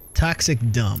 Toxic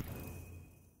dump.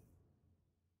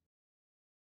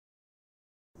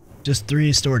 Just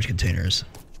 3 storage containers.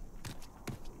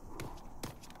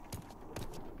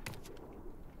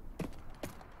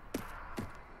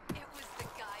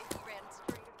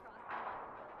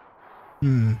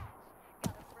 Hmm.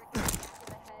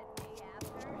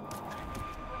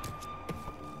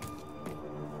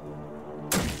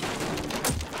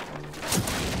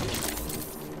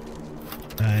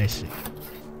 I see.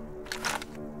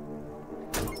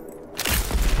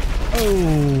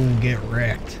 Oh, get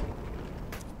wrecked.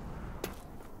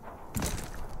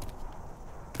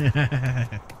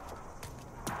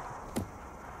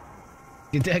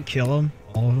 Did that kill him?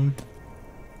 All of them?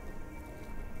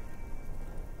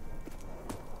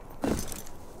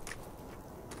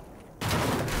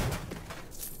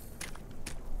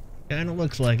 Kinda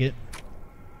looks like it.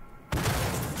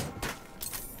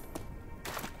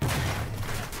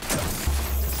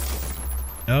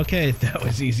 Okay, that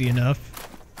was easy enough.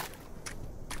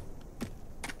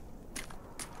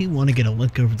 You want to get a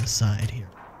look over the side here.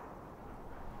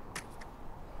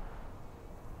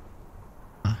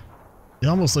 Huh. It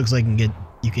almost looks like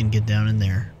you can get down in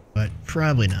there, but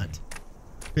probably not.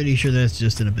 Pretty sure that's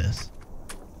just an abyss.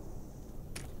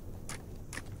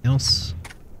 Else?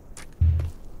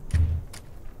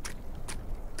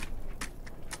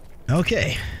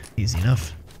 Okay, easy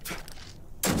enough.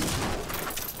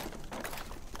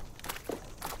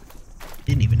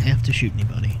 Didn't even have to shoot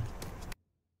anybody.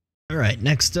 Alright,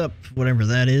 next up, whatever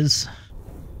that is.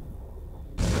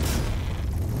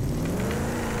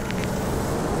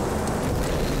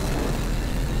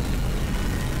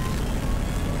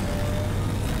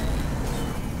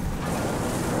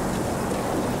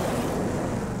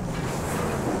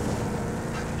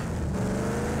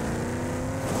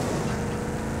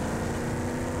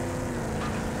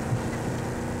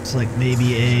 It's like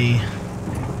maybe a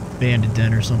bandit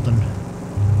den or something.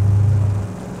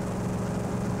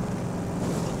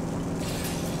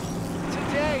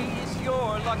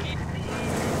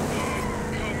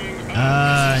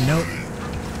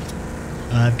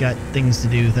 got things to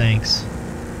do, thanks.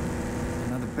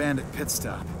 Another bandit pit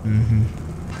stop. Mm-hmm.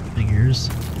 Figures.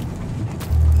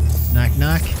 Knock,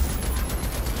 knock.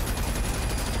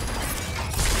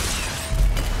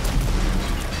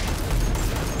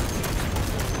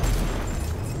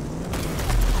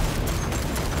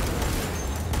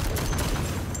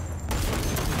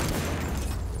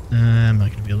 I'm not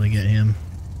gonna be able to get him.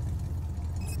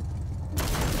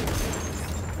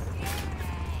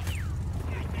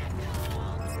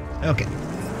 Okay.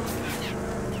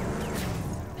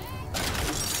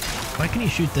 Why can you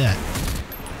shoot that?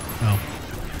 Oh.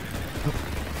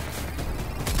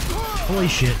 Holy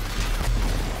shit.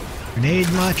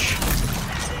 Grenade much?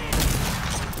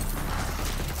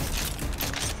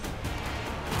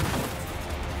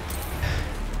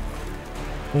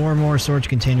 Four more storage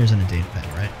containers and a data pad,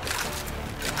 right?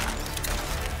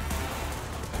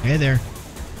 Hey there.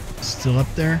 Still up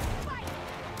there?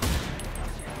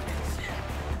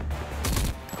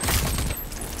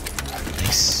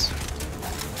 Nice.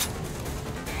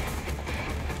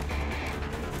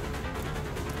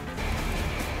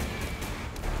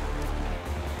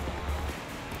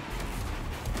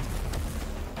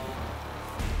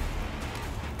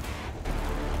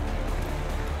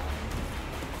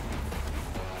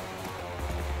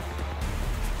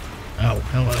 Oh,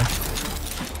 hello.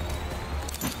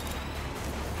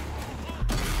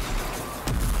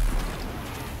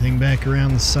 Thing back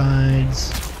around the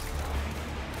sides.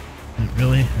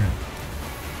 Really?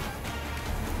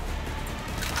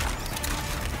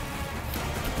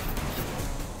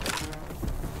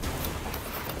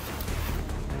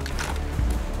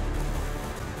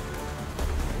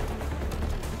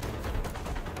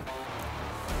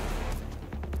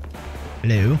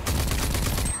 Hello?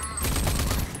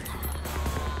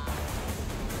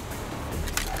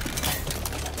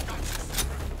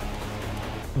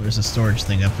 Oh, there's a storage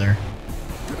thing up there.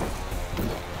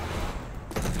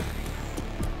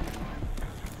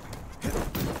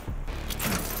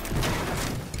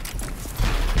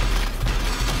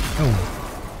 Oh.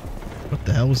 What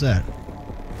the hell was that?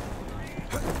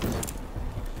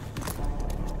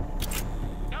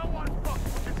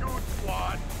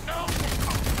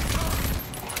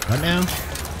 What now?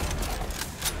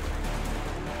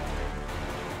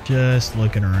 Just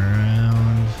looking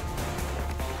around.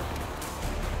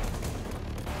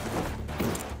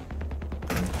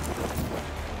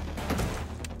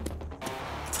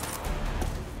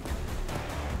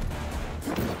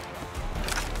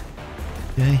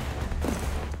 Okay.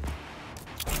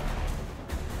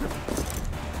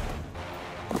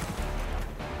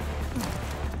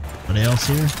 What else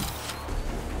here?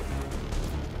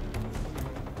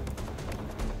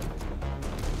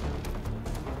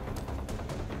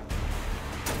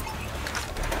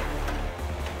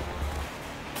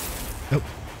 Nope.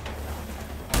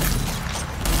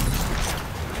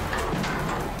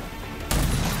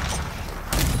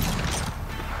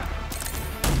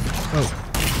 Oh.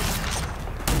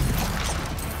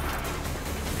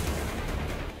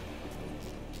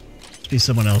 Be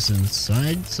someone else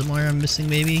inside somewhere I'm missing,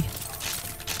 maybe?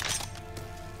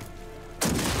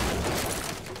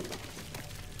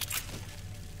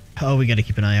 Oh, we gotta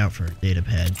keep an eye out for a data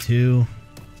pad too.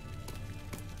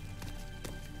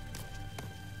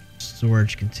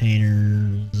 Storage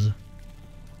containers.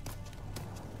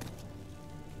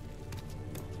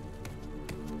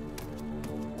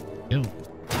 Ew.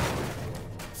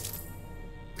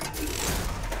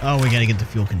 Oh, we gotta get the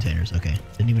fuel containers. Okay,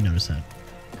 didn't even notice that.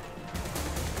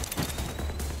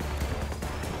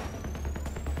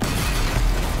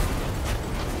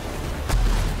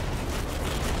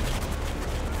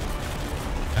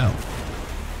 Oh.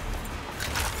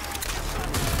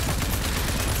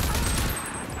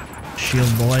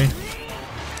 Shield boy.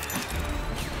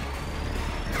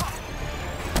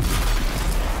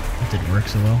 That didn't work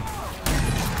so well.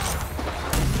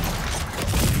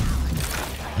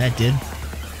 That did.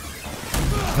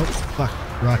 Oh, fuck.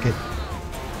 Rocket.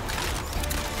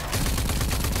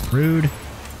 Rude.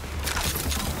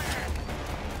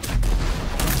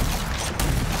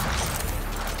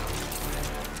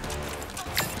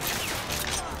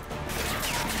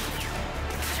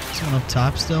 Someone up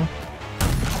top still?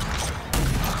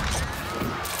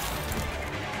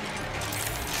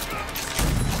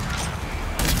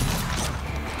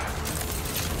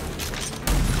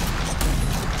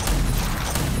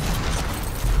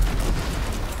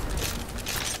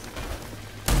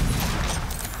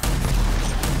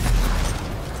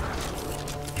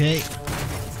 Okay.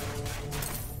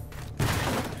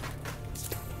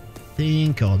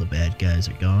 Think all the bad guys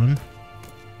are gone.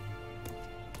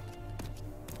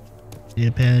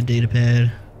 Data pad, data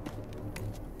pad.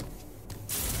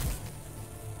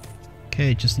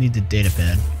 Okay, just need the data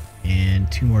pad.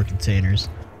 And 2 more containers.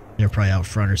 They're probably out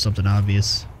front or something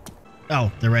obvious.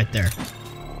 Oh, they're right there.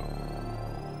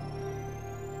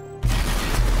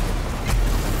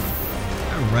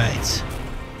 Alright.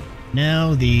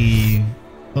 Now the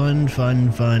fun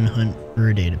hunt for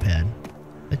a data pad.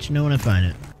 Let you know when I find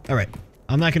it. Alright.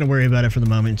 I'm not going to worry about it for the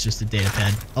moment. It's just a data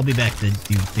pad. I'll be back to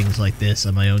do things like this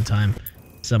on my own time.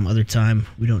 Some other time.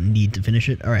 We don't need to finish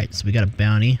it. Alright, so we got a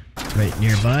bounty right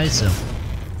nearby, so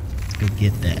let's go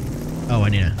get that. Oh, I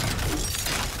need to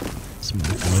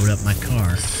load up my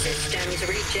car. Systems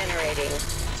regenerating.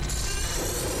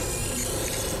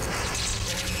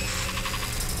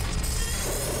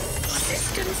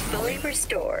 Systems fully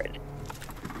restored.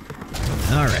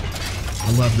 Alright.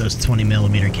 I love those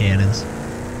 20mm cannons.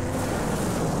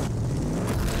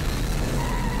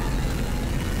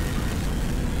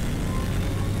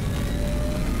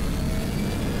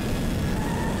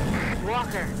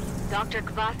 Walker, Dr.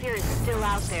 Kvasir is still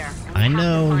out there. I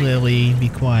know, Lily. Be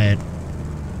quiet.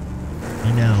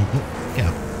 I know. Oh, go.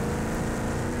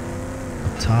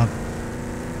 Up top.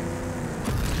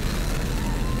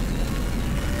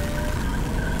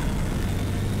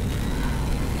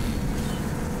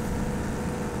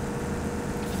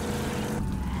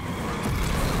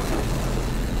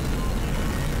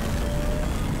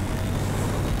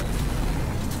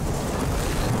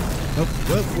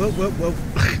 Whoa.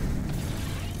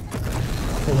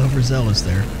 Pull overzealous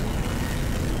there.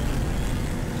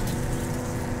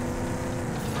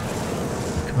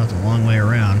 Come out the long way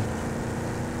around.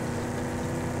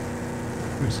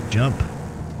 Where's the jump?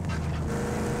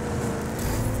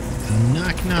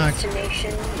 Knock, knock.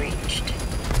 Destination reached.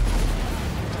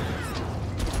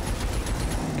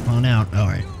 Come on out.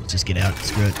 Alright, let's just get out.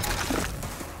 Screw it.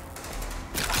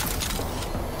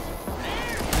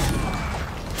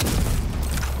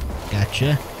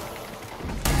 Gotcha.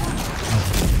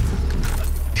 Oh.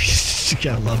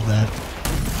 Gotta love that.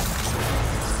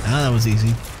 Ah, that was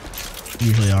easy.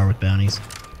 Usually are with bounties.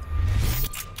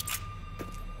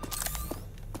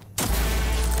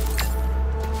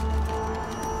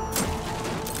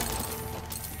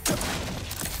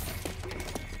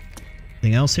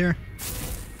 Anything else here?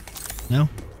 No?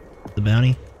 The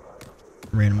bounty?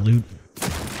 Random loot?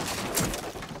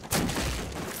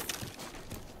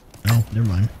 Oh, never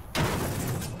mind.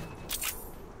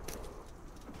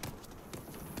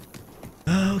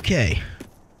 Okay.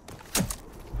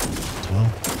 12.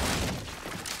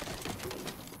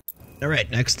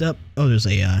 Alright, next up. Oh, there's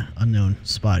a unknown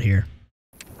spot here.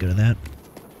 Go to that.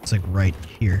 It's like right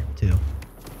here, too.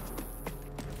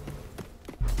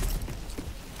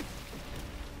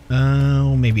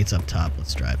 Oh, maybe it's up top.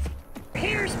 Let's drive.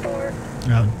 Here's Bort.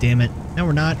 Oh, damn it. No,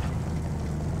 we're not.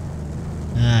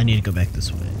 I need to go back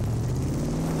this way.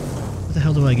 What the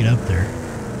hell do I get up there?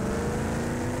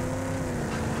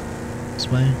 This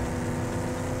way?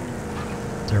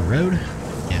 Is there a road?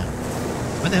 Yeah.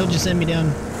 Why the hell did you send me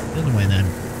down the other way then?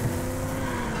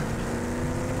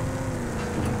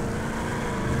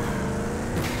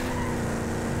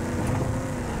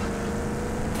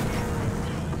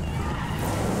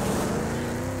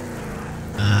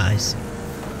 Ah, I see.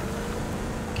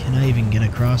 Can I even get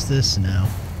across this? No.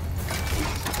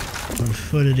 On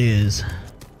foot it is.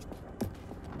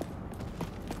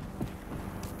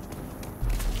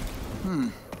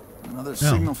 Another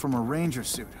signal from a ranger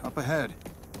suit up ahead.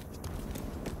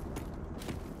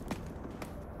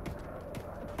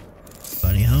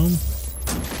 Buddy home?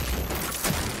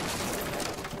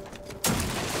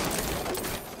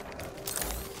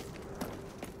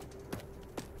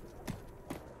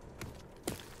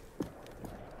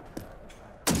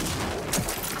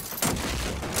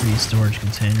 Three storage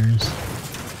containers.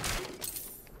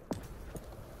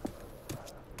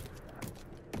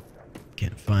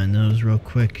 Can't find those real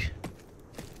quick.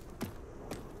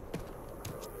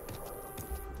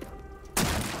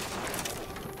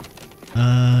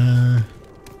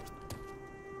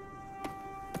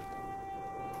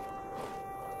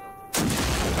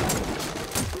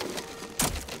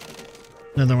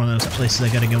 Another one of those places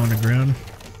I gotta go underground.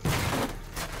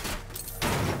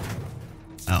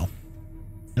 Oh.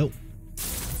 Nope.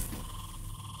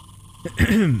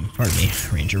 Pardon me,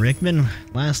 Ranger Rickman.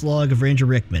 Last log of Ranger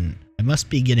Rickman. I must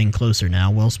be getting closer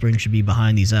now. Wellspring should be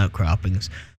behind these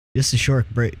outcroppings. Just a short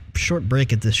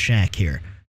break at this shack here.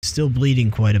 Still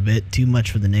bleeding quite a bit, too much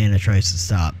for the nanotrites to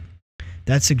stop.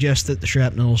 That suggests that the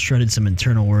shrapnel shredded some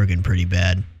internal organ pretty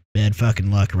bad. Bad fucking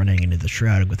luck running into the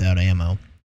shroud without ammo.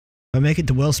 If I make it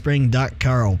to Wellspring, Doc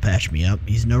Carl will patch me up.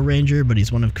 He's no ranger, but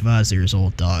he's one of Kvasir's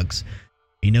old dogs.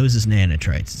 He knows his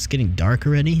nanotrites. It's getting dark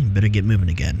already. Better get moving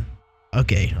again.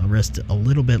 Okay, I'll rest a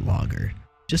little bit longer.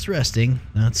 Just resting,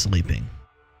 not sleeping.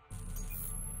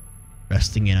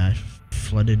 Resting in a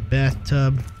flooded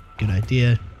bathtub. Good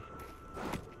idea.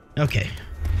 Okay.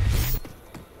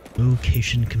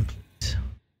 Location complete.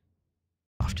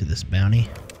 Off to this bounty.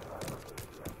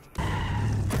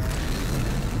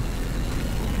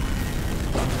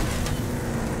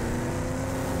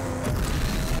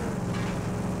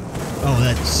 Oh,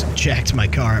 that's jacked my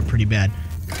car up pretty bad.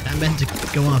 Not meant to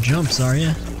go off jumps, are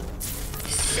ya?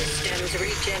 Systems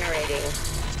regenerating.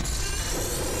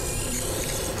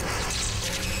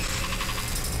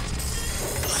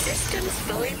 Systems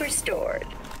fully restored.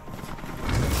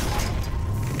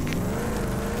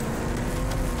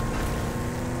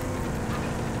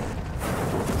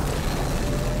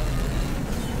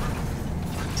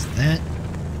 Is that?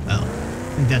 Oh, I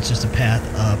think that's just a path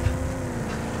up.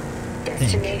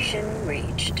 Destination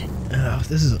reached. Oh,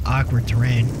 this is awkward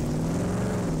terrain.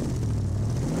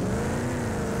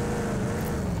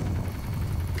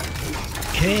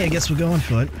 Okay, I guess we'll go on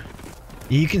foot.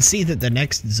 You can see that the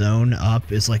next zone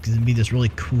up is like going to be this really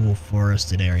cool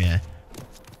forested area.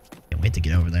 Can't wait to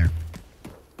get over there.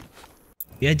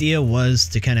 The idea was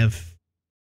to kind of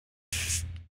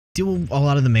do a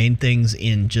lot of the main things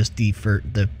in just the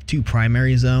two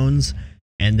primary zones,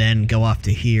 and then go off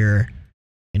to here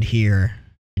and here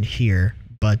and here.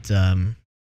 But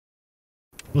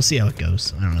we'll see how it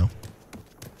goes. I don't know.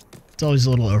 It's always a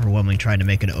little overwhelming trying to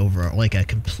make an a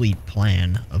complete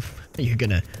plan of how you're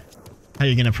gonna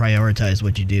prioritize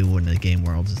what you do when the game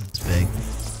world is this big.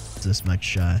 There's this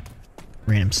much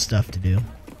random stuff to do.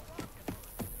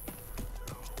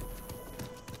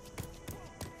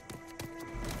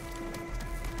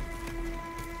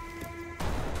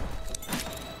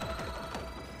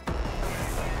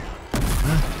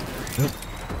 Nope.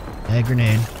 Bad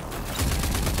grenade.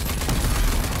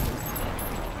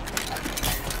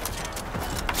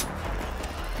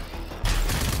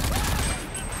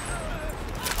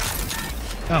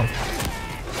 Oh.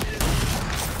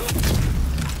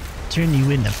 Turn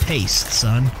you into paste,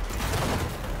 son.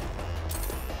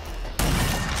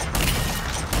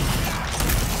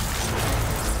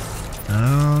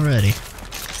 Alrighty.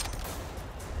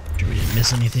 Sure we didn't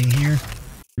miss anything here.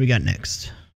 What do we got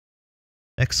next?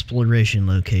 Exploration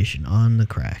location on the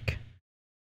crack.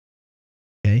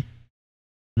 Okay.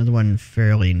 Another one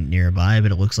fairly nearby,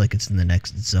 but it looks like it's in the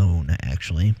next zone,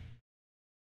 actually.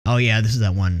 Oh yeah, this is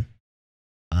that one.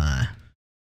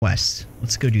 West.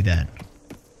 Let's go do that.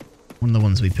 One of the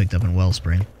ones we picked up in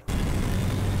Wellspring.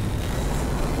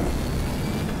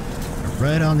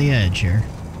 Right on the edge here.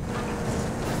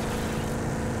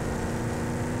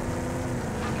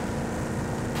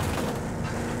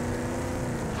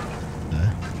 The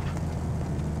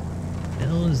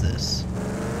hell is this?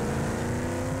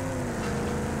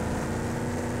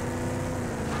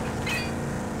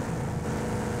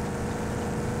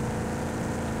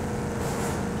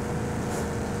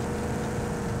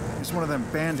 It's one of them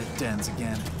bandit dens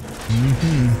again.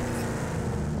 Mm-hmm.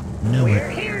 No, we're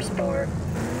here, sport.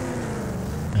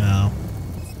 No.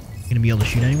 Gonna be able to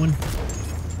shoot anyone?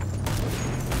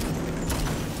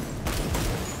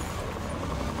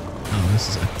 Oh, this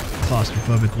is a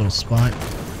claustrophobic little spot.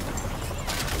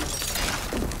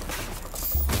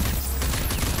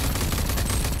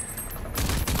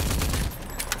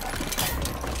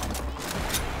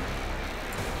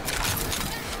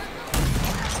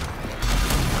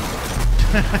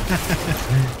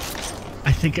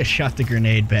 I think I shot the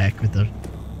grenade back with the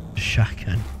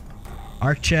shotgun.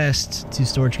 Arc chest, 2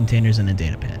 storage containers, and a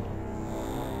data pad.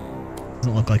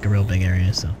 Doesn't look like a real big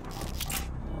area, so.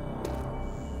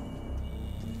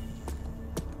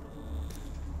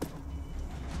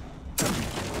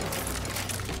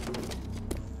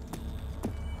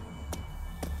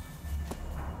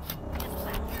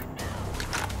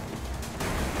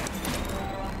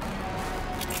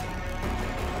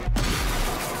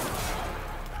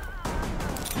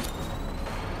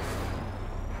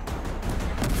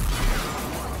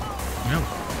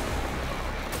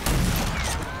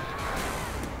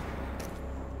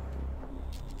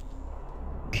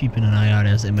 Keeping an eye out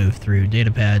as they move through. Data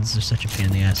pads are such a pain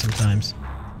in the ass sometimes.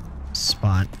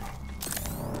 Spot.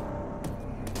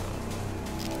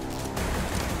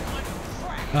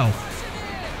 Oh.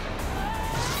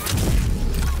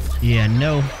 Yeah,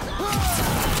 no.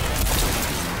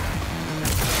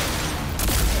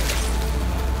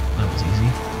 That was easy.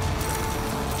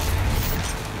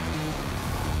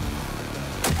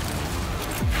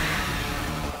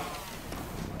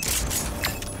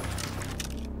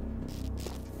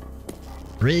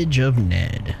 Bridge of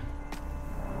Ned.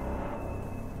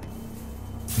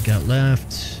 We got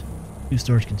left 2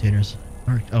 storage containers.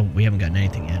 Oh, we haven't gotten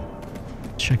anything yet.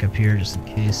 Check up here just in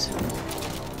case.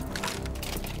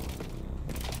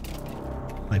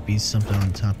 Might be something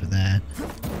on top of that.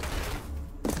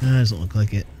 Doesn't look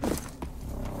like it.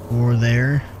 Or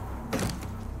there.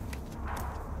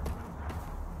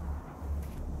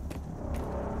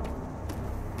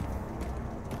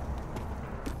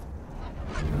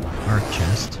 Arc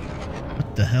chest.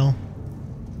 What the hell?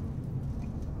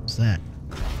 What's that?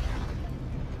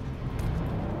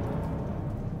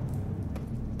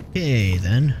 Okay,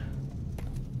 then.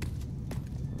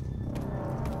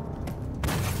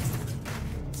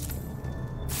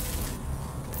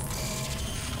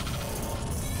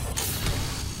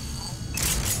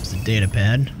 It's the data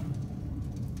pad.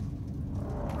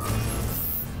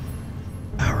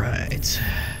 Alright.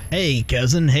 Hey,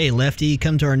 cousin. Hey, Lefty.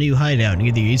 Come to our new hideout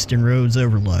near the Eastern Roads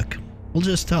Overlook. We'll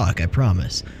just talk, I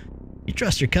promise. You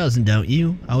trust your cousin, don't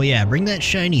you? Oh yeah, bring that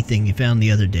shiny thing you found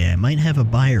the other day. I might have a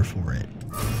buyer for it.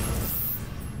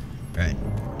 Right,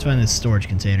 let's find this storage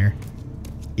container.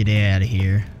 Get out of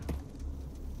here.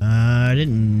 I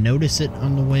didn't notice it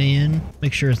on the way in.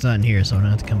 Make sure it's not in here so I don't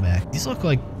have to come back. These look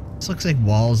like, this looks like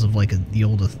walls of like the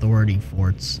old authority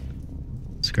forts.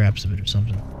 Scraps of it or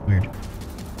something. Weird.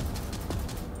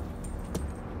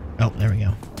 Oh, there we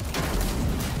go.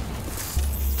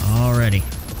 Alrighty.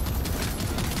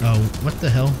 Oh, what the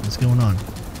hell is going on?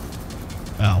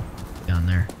 Oh, down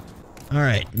there.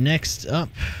 Alright, next up.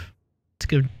 Let's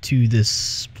go to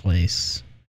this place.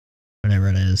 Whatever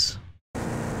it is.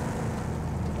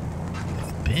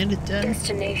 Bandit den?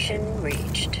 Destination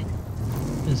reached.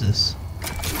 What is this?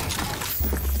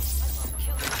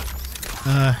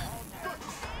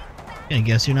 I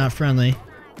guess you're not friendly.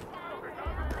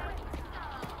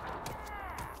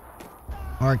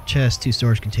 Arc chest, 2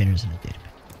 storage containers, and a data.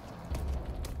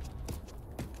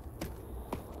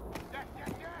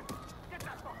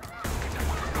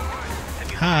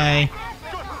 Hi.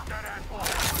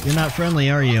 You're not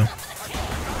friendly, are you?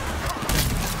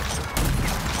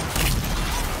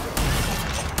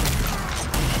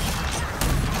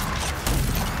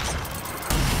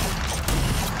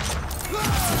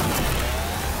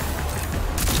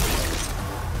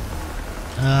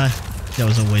 That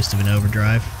was a waste of an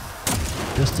overdrive.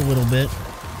 Just a little bit.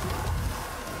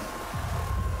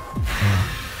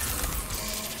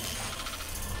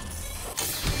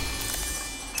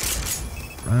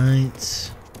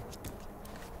 Right.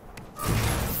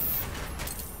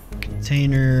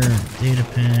 Container, data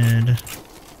pad.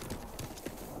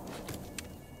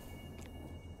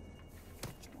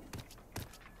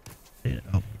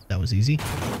 Oh, that was easy.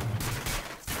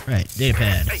 Right, data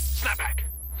pad. Hey, snap back.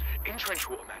 In trench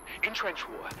water, man. In trench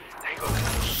water. They got all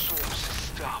sorts of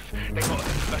stuff. They got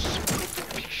a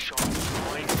super shot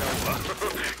mine melter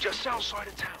just outside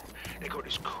of town. They got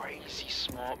this crazy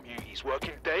smart muties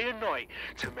working day and night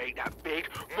to make that big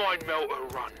mine melter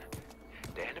run.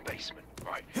 They're in the basement,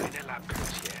 right? In their lab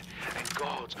coats, yeah. And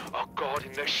guards are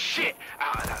guarding the shit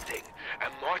out of that thing.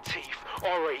 And my teeth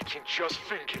are aching just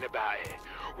thinking about it.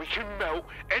 We can melt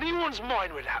anyone's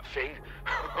mind with that thing.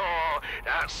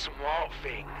 That smart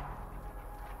thing.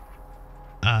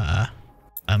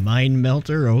 A mine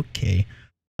melter? Okay.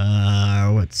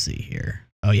 Let's see here.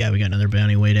 Oh yeah, we got another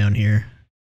bounty way down here.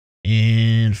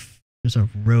 And there's a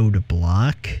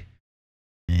roadblock.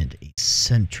 And a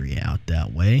sentry out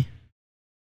that way.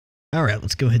 Alright,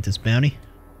 let's go hit this bounty.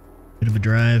 Bit of a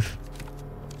drive.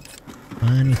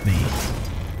 Fine with me.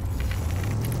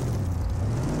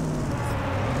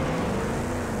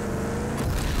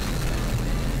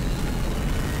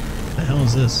 What the hell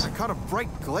is this? I caught a bright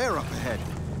glare up ahead.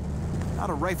 Not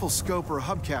a rifle scope or a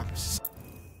hubcap.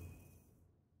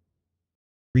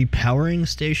 Repowering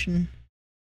station?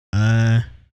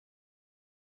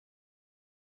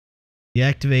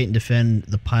 Deactivate and defend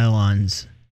the pylons.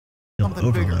 They'll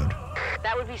overload.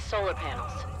 That would be solar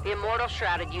panels. The Immortal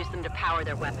Shrouded used them to power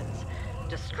their weapons.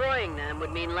 Destroying them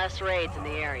would mean less raids in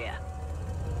the area.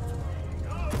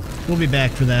 We'll be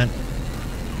back for that.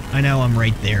 I know I'm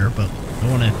right there, but I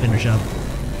want to finish up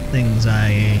things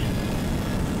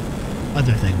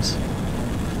other things.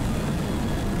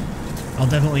 I'll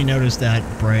definitely notice that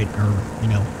bright, or, you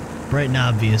know, bright and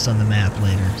obvious on the map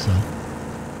later, so.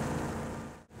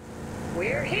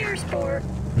 We're here, sport.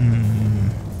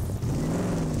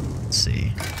 Let's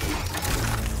see.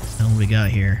 What we got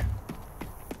here?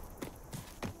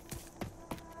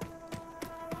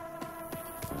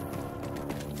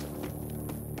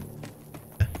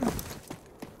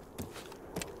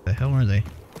 The hell are they?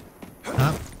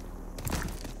 Up.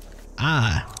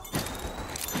 Ah.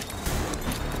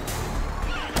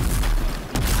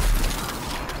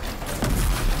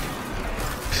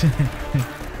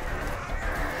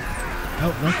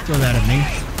 Oh, don't throw that at me.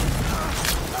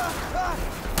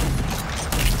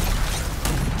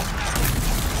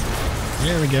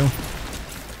 There we go.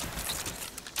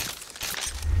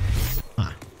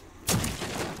 Huh.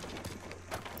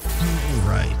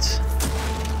 Alright.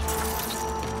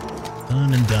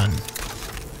 Done and done.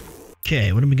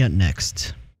 Okay, what do we got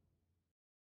next?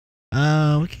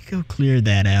 We could go clear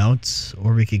that out,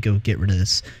 or we could go get rid of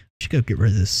this. We should go get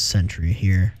rid of this sentry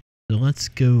here. So let's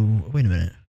go. Wait a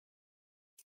minute.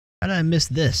 How did I miss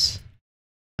this?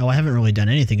 Oh, I haven't really done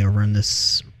anything over in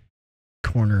this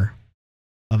corner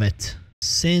of it.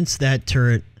 Since that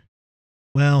turret,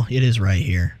 well, it is right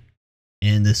here.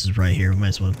 And this is right here. We might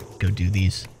as well go do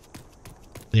these.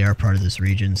 They are part of this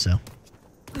region, so.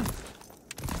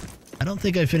 I don't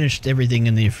think I finished everything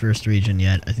in the first region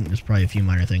yet. I think there's probably a few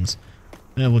minor things.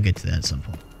 We'll get to that at some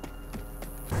point.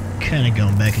 Kind of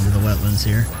going back into the wetlands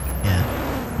here.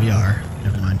 Yeah, we are.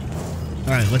 Never mind.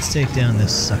 Alright, let's take down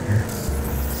this sucker.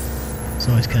 It's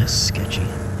always kind of sketchy,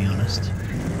 to be honest.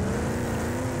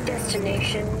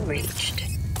 Destination reached.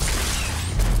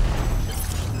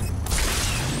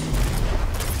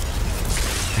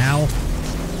 Ow.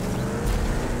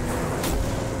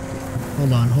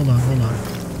 Hold on, hold on, hold on.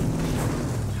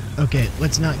 Okay,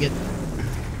 let's not get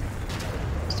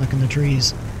stuck in the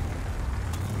trees.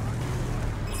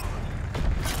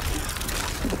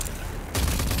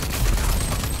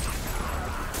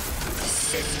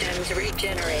 Systems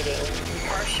regenerating.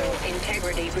 Partial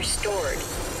integrity restored.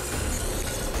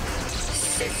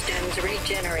 Systems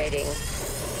regenerating.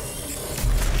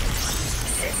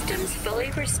 Systems fully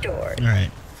restored. All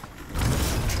right.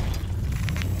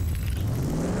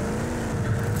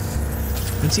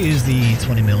 Let's use the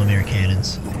 20mm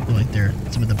cannons. I feel like they're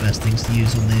some of the best things to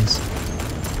use on these.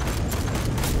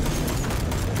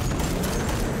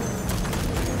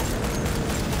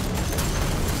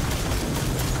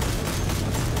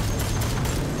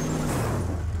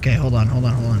 Okay, hold on, hold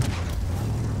on, hold on.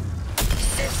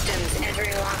 Systems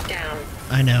entering lockdown.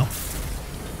 I know.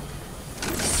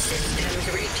 Systems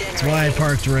regenerating. That's why I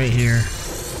parked right here.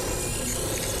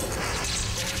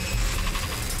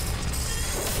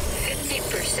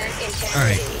 50% integrity. All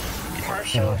right.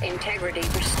 Partial integrity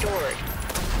restored.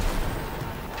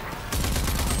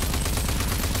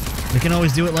 We can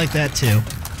always do it like that too.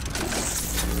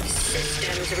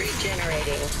 Systems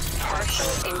regenerating. Partial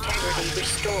integrity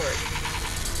restored.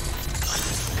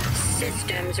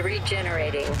 Systems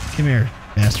regenerating. Come here,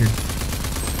 bastard.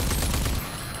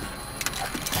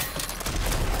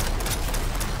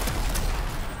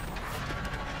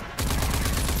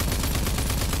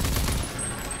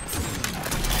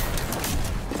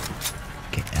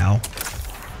 Okay, ow.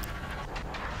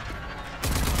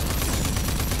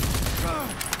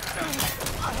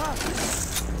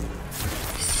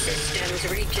 Systems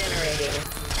regenerating.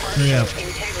 Hurry up. Partial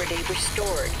integrity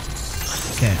restored.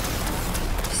 Okay.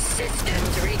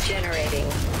 Systems regenerating.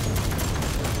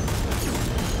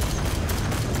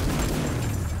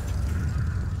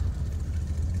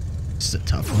 This is a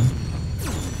tough one.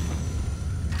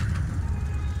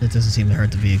 It doesn't seem to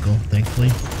hurt the vehicle,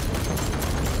 thankfully.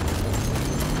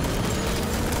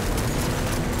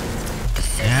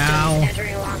 Ow!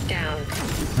 Entering lockdown.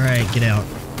 Alright, get out.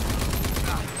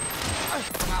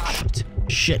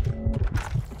 Shit.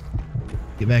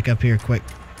 Get back up here, quick.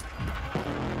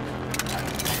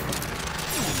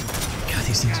 God,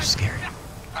 these things are scary.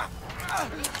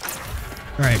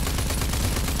 Alright.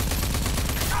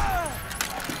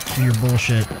 Do your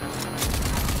bullshit.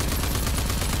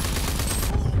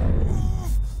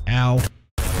 Ow.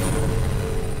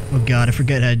 Oh god, I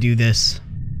forget how to do this.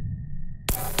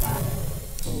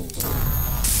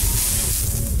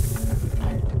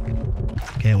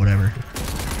 Okay, whatever.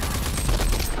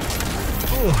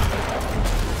 Ooh.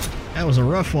 That was a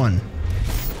rough one.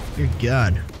 Dear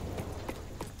God.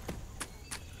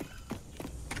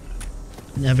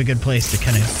 Didn't have a good place to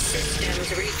kind of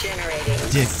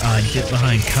dip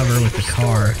behind cover with the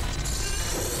car.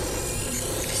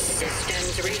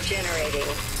 Systems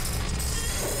regenerating.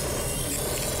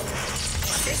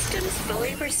 Systems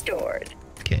fully restored.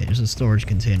 Okay, there's a storage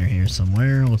container here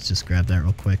somewhere. Let's just grab that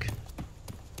real quick.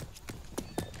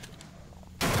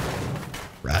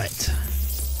 Right.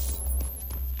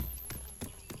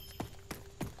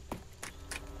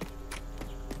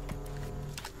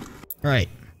 Right.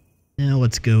 Now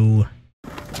let's go to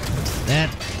that.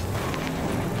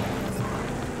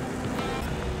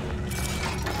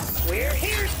 We're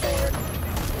here, Sport.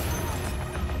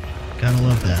 Gotta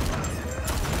love that.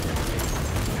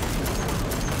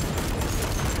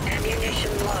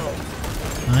 Ammunition low.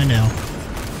 I know.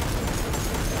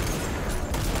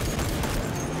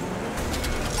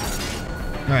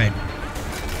 Alright.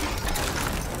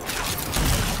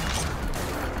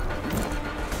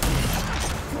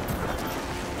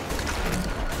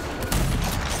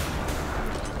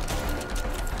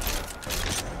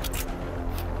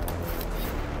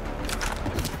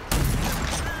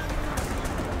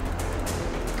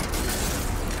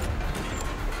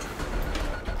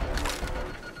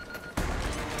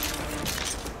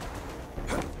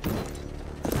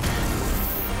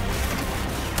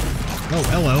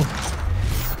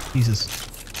 Jesus.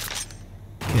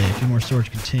 Okay, a few more storage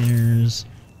containers.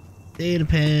 Data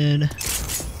pad.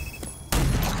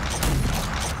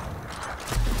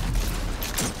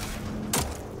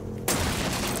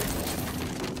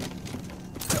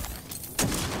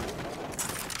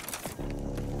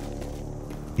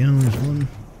 Yeah, there's one.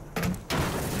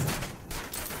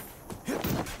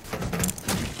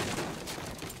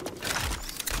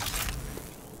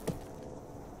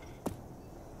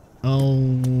 All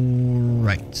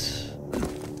right.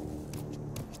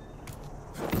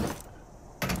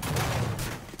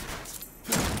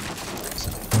 So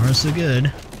far, so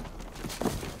good.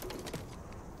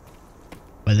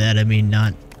 By that, I mean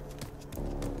not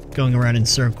going around in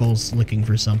circles looking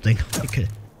for something like a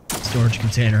storage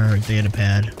container or a data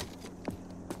pad.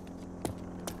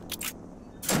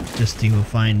 Just to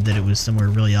find that it was somewhere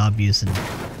really obvious and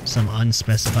some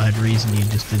unspecified reason you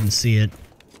just didn't see it.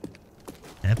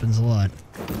 Happens a lot.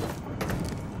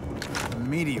 A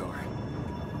meteor.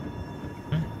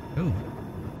 Huh? Oh.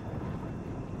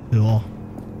 Cool.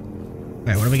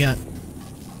 Alright, what do we got?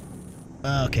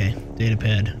 Okay, data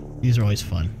pad. These are always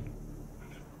fun.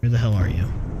 Where the hell are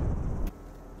you?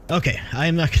 Okay,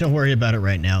 I'm not gonna worry about it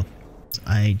right now.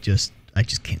 I just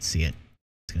can't see it.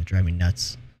 It's gonna drive me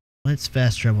nuts. Let's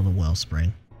fast travel to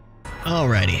Wellspring.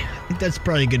 Alrighty, I think that's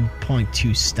probably a good point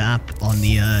to stop on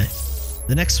the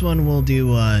next one. We'll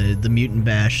do the Mutant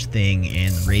Bash thing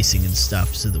and the racing and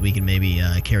stuff so that we can maybe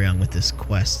carry on with this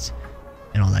quest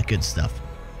and all that good stuff.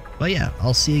 But yeah,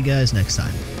 I'll see you guys next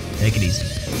time. Take it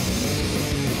easy.